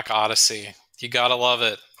 Ragnarok Odyssey. You gotta love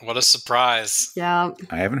it. What a surprise. Yeah.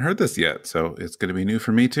 I haven't heard this yet, so it's going to be new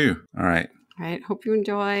for me too. All right. Hope you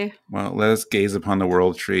enjoy. Well, let us gaze upon the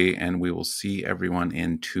world tree, and we will see everyone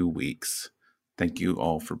in 2 weeks. Thank you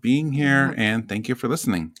all for being here, and thank you for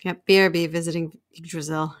listening. Yep. BRB visiting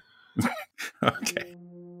Brazil. Okay.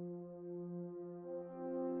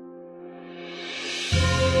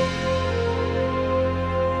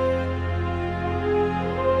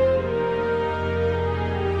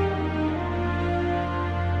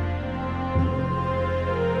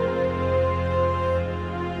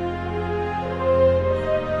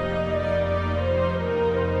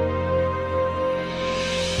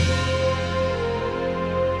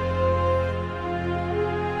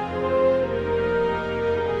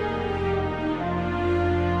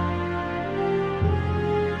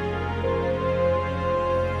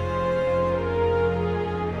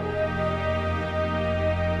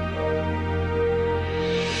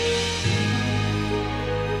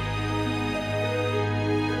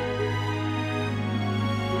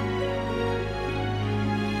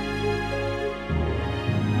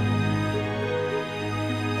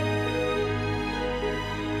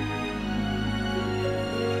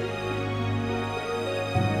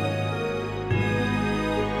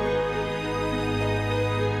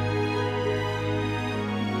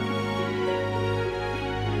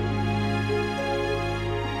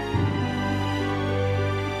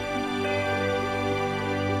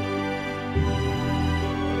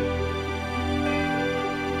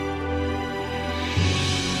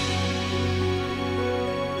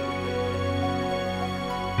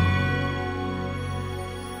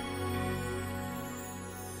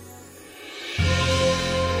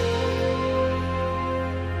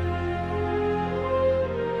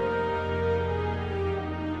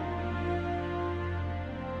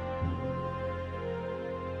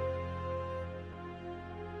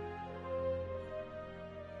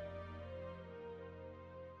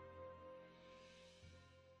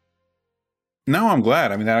 No, I'm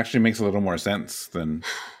glad. I mean, that actually makes a little more sense than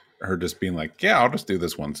her just being like, yeah, I'll just do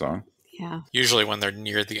this one song. Yeah. Usually when they're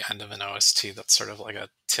near the end of an OST, that's sort of like a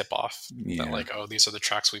tip-off. Yeah. That like, oh, these are the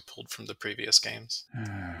tracks we pulled from the previous games.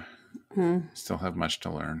 Still have much to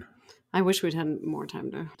learn. I wish we'd had more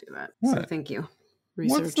time to do that. So What? thank you. Well,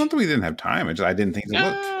 it's Research. not that we didn't have time. It's just I didn't think to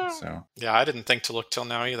look. So Yeah, I didn't think to look till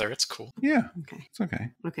now either. It's cool. yeah, Okay. it's okay.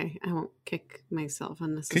 Okay. I won't kick myself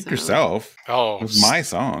unnecessarily. Kick yourself. Oh, It was my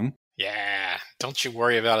song. yeah. Don't you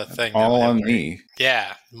worry about a thing. All Nobody on worry. me.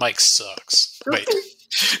 Yeah, Mike sucks. Wait.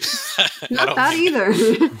 I Not don't that mean-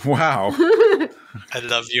 either. Wow. I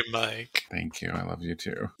love you, Mike. Thank you. I love you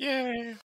too. Yay.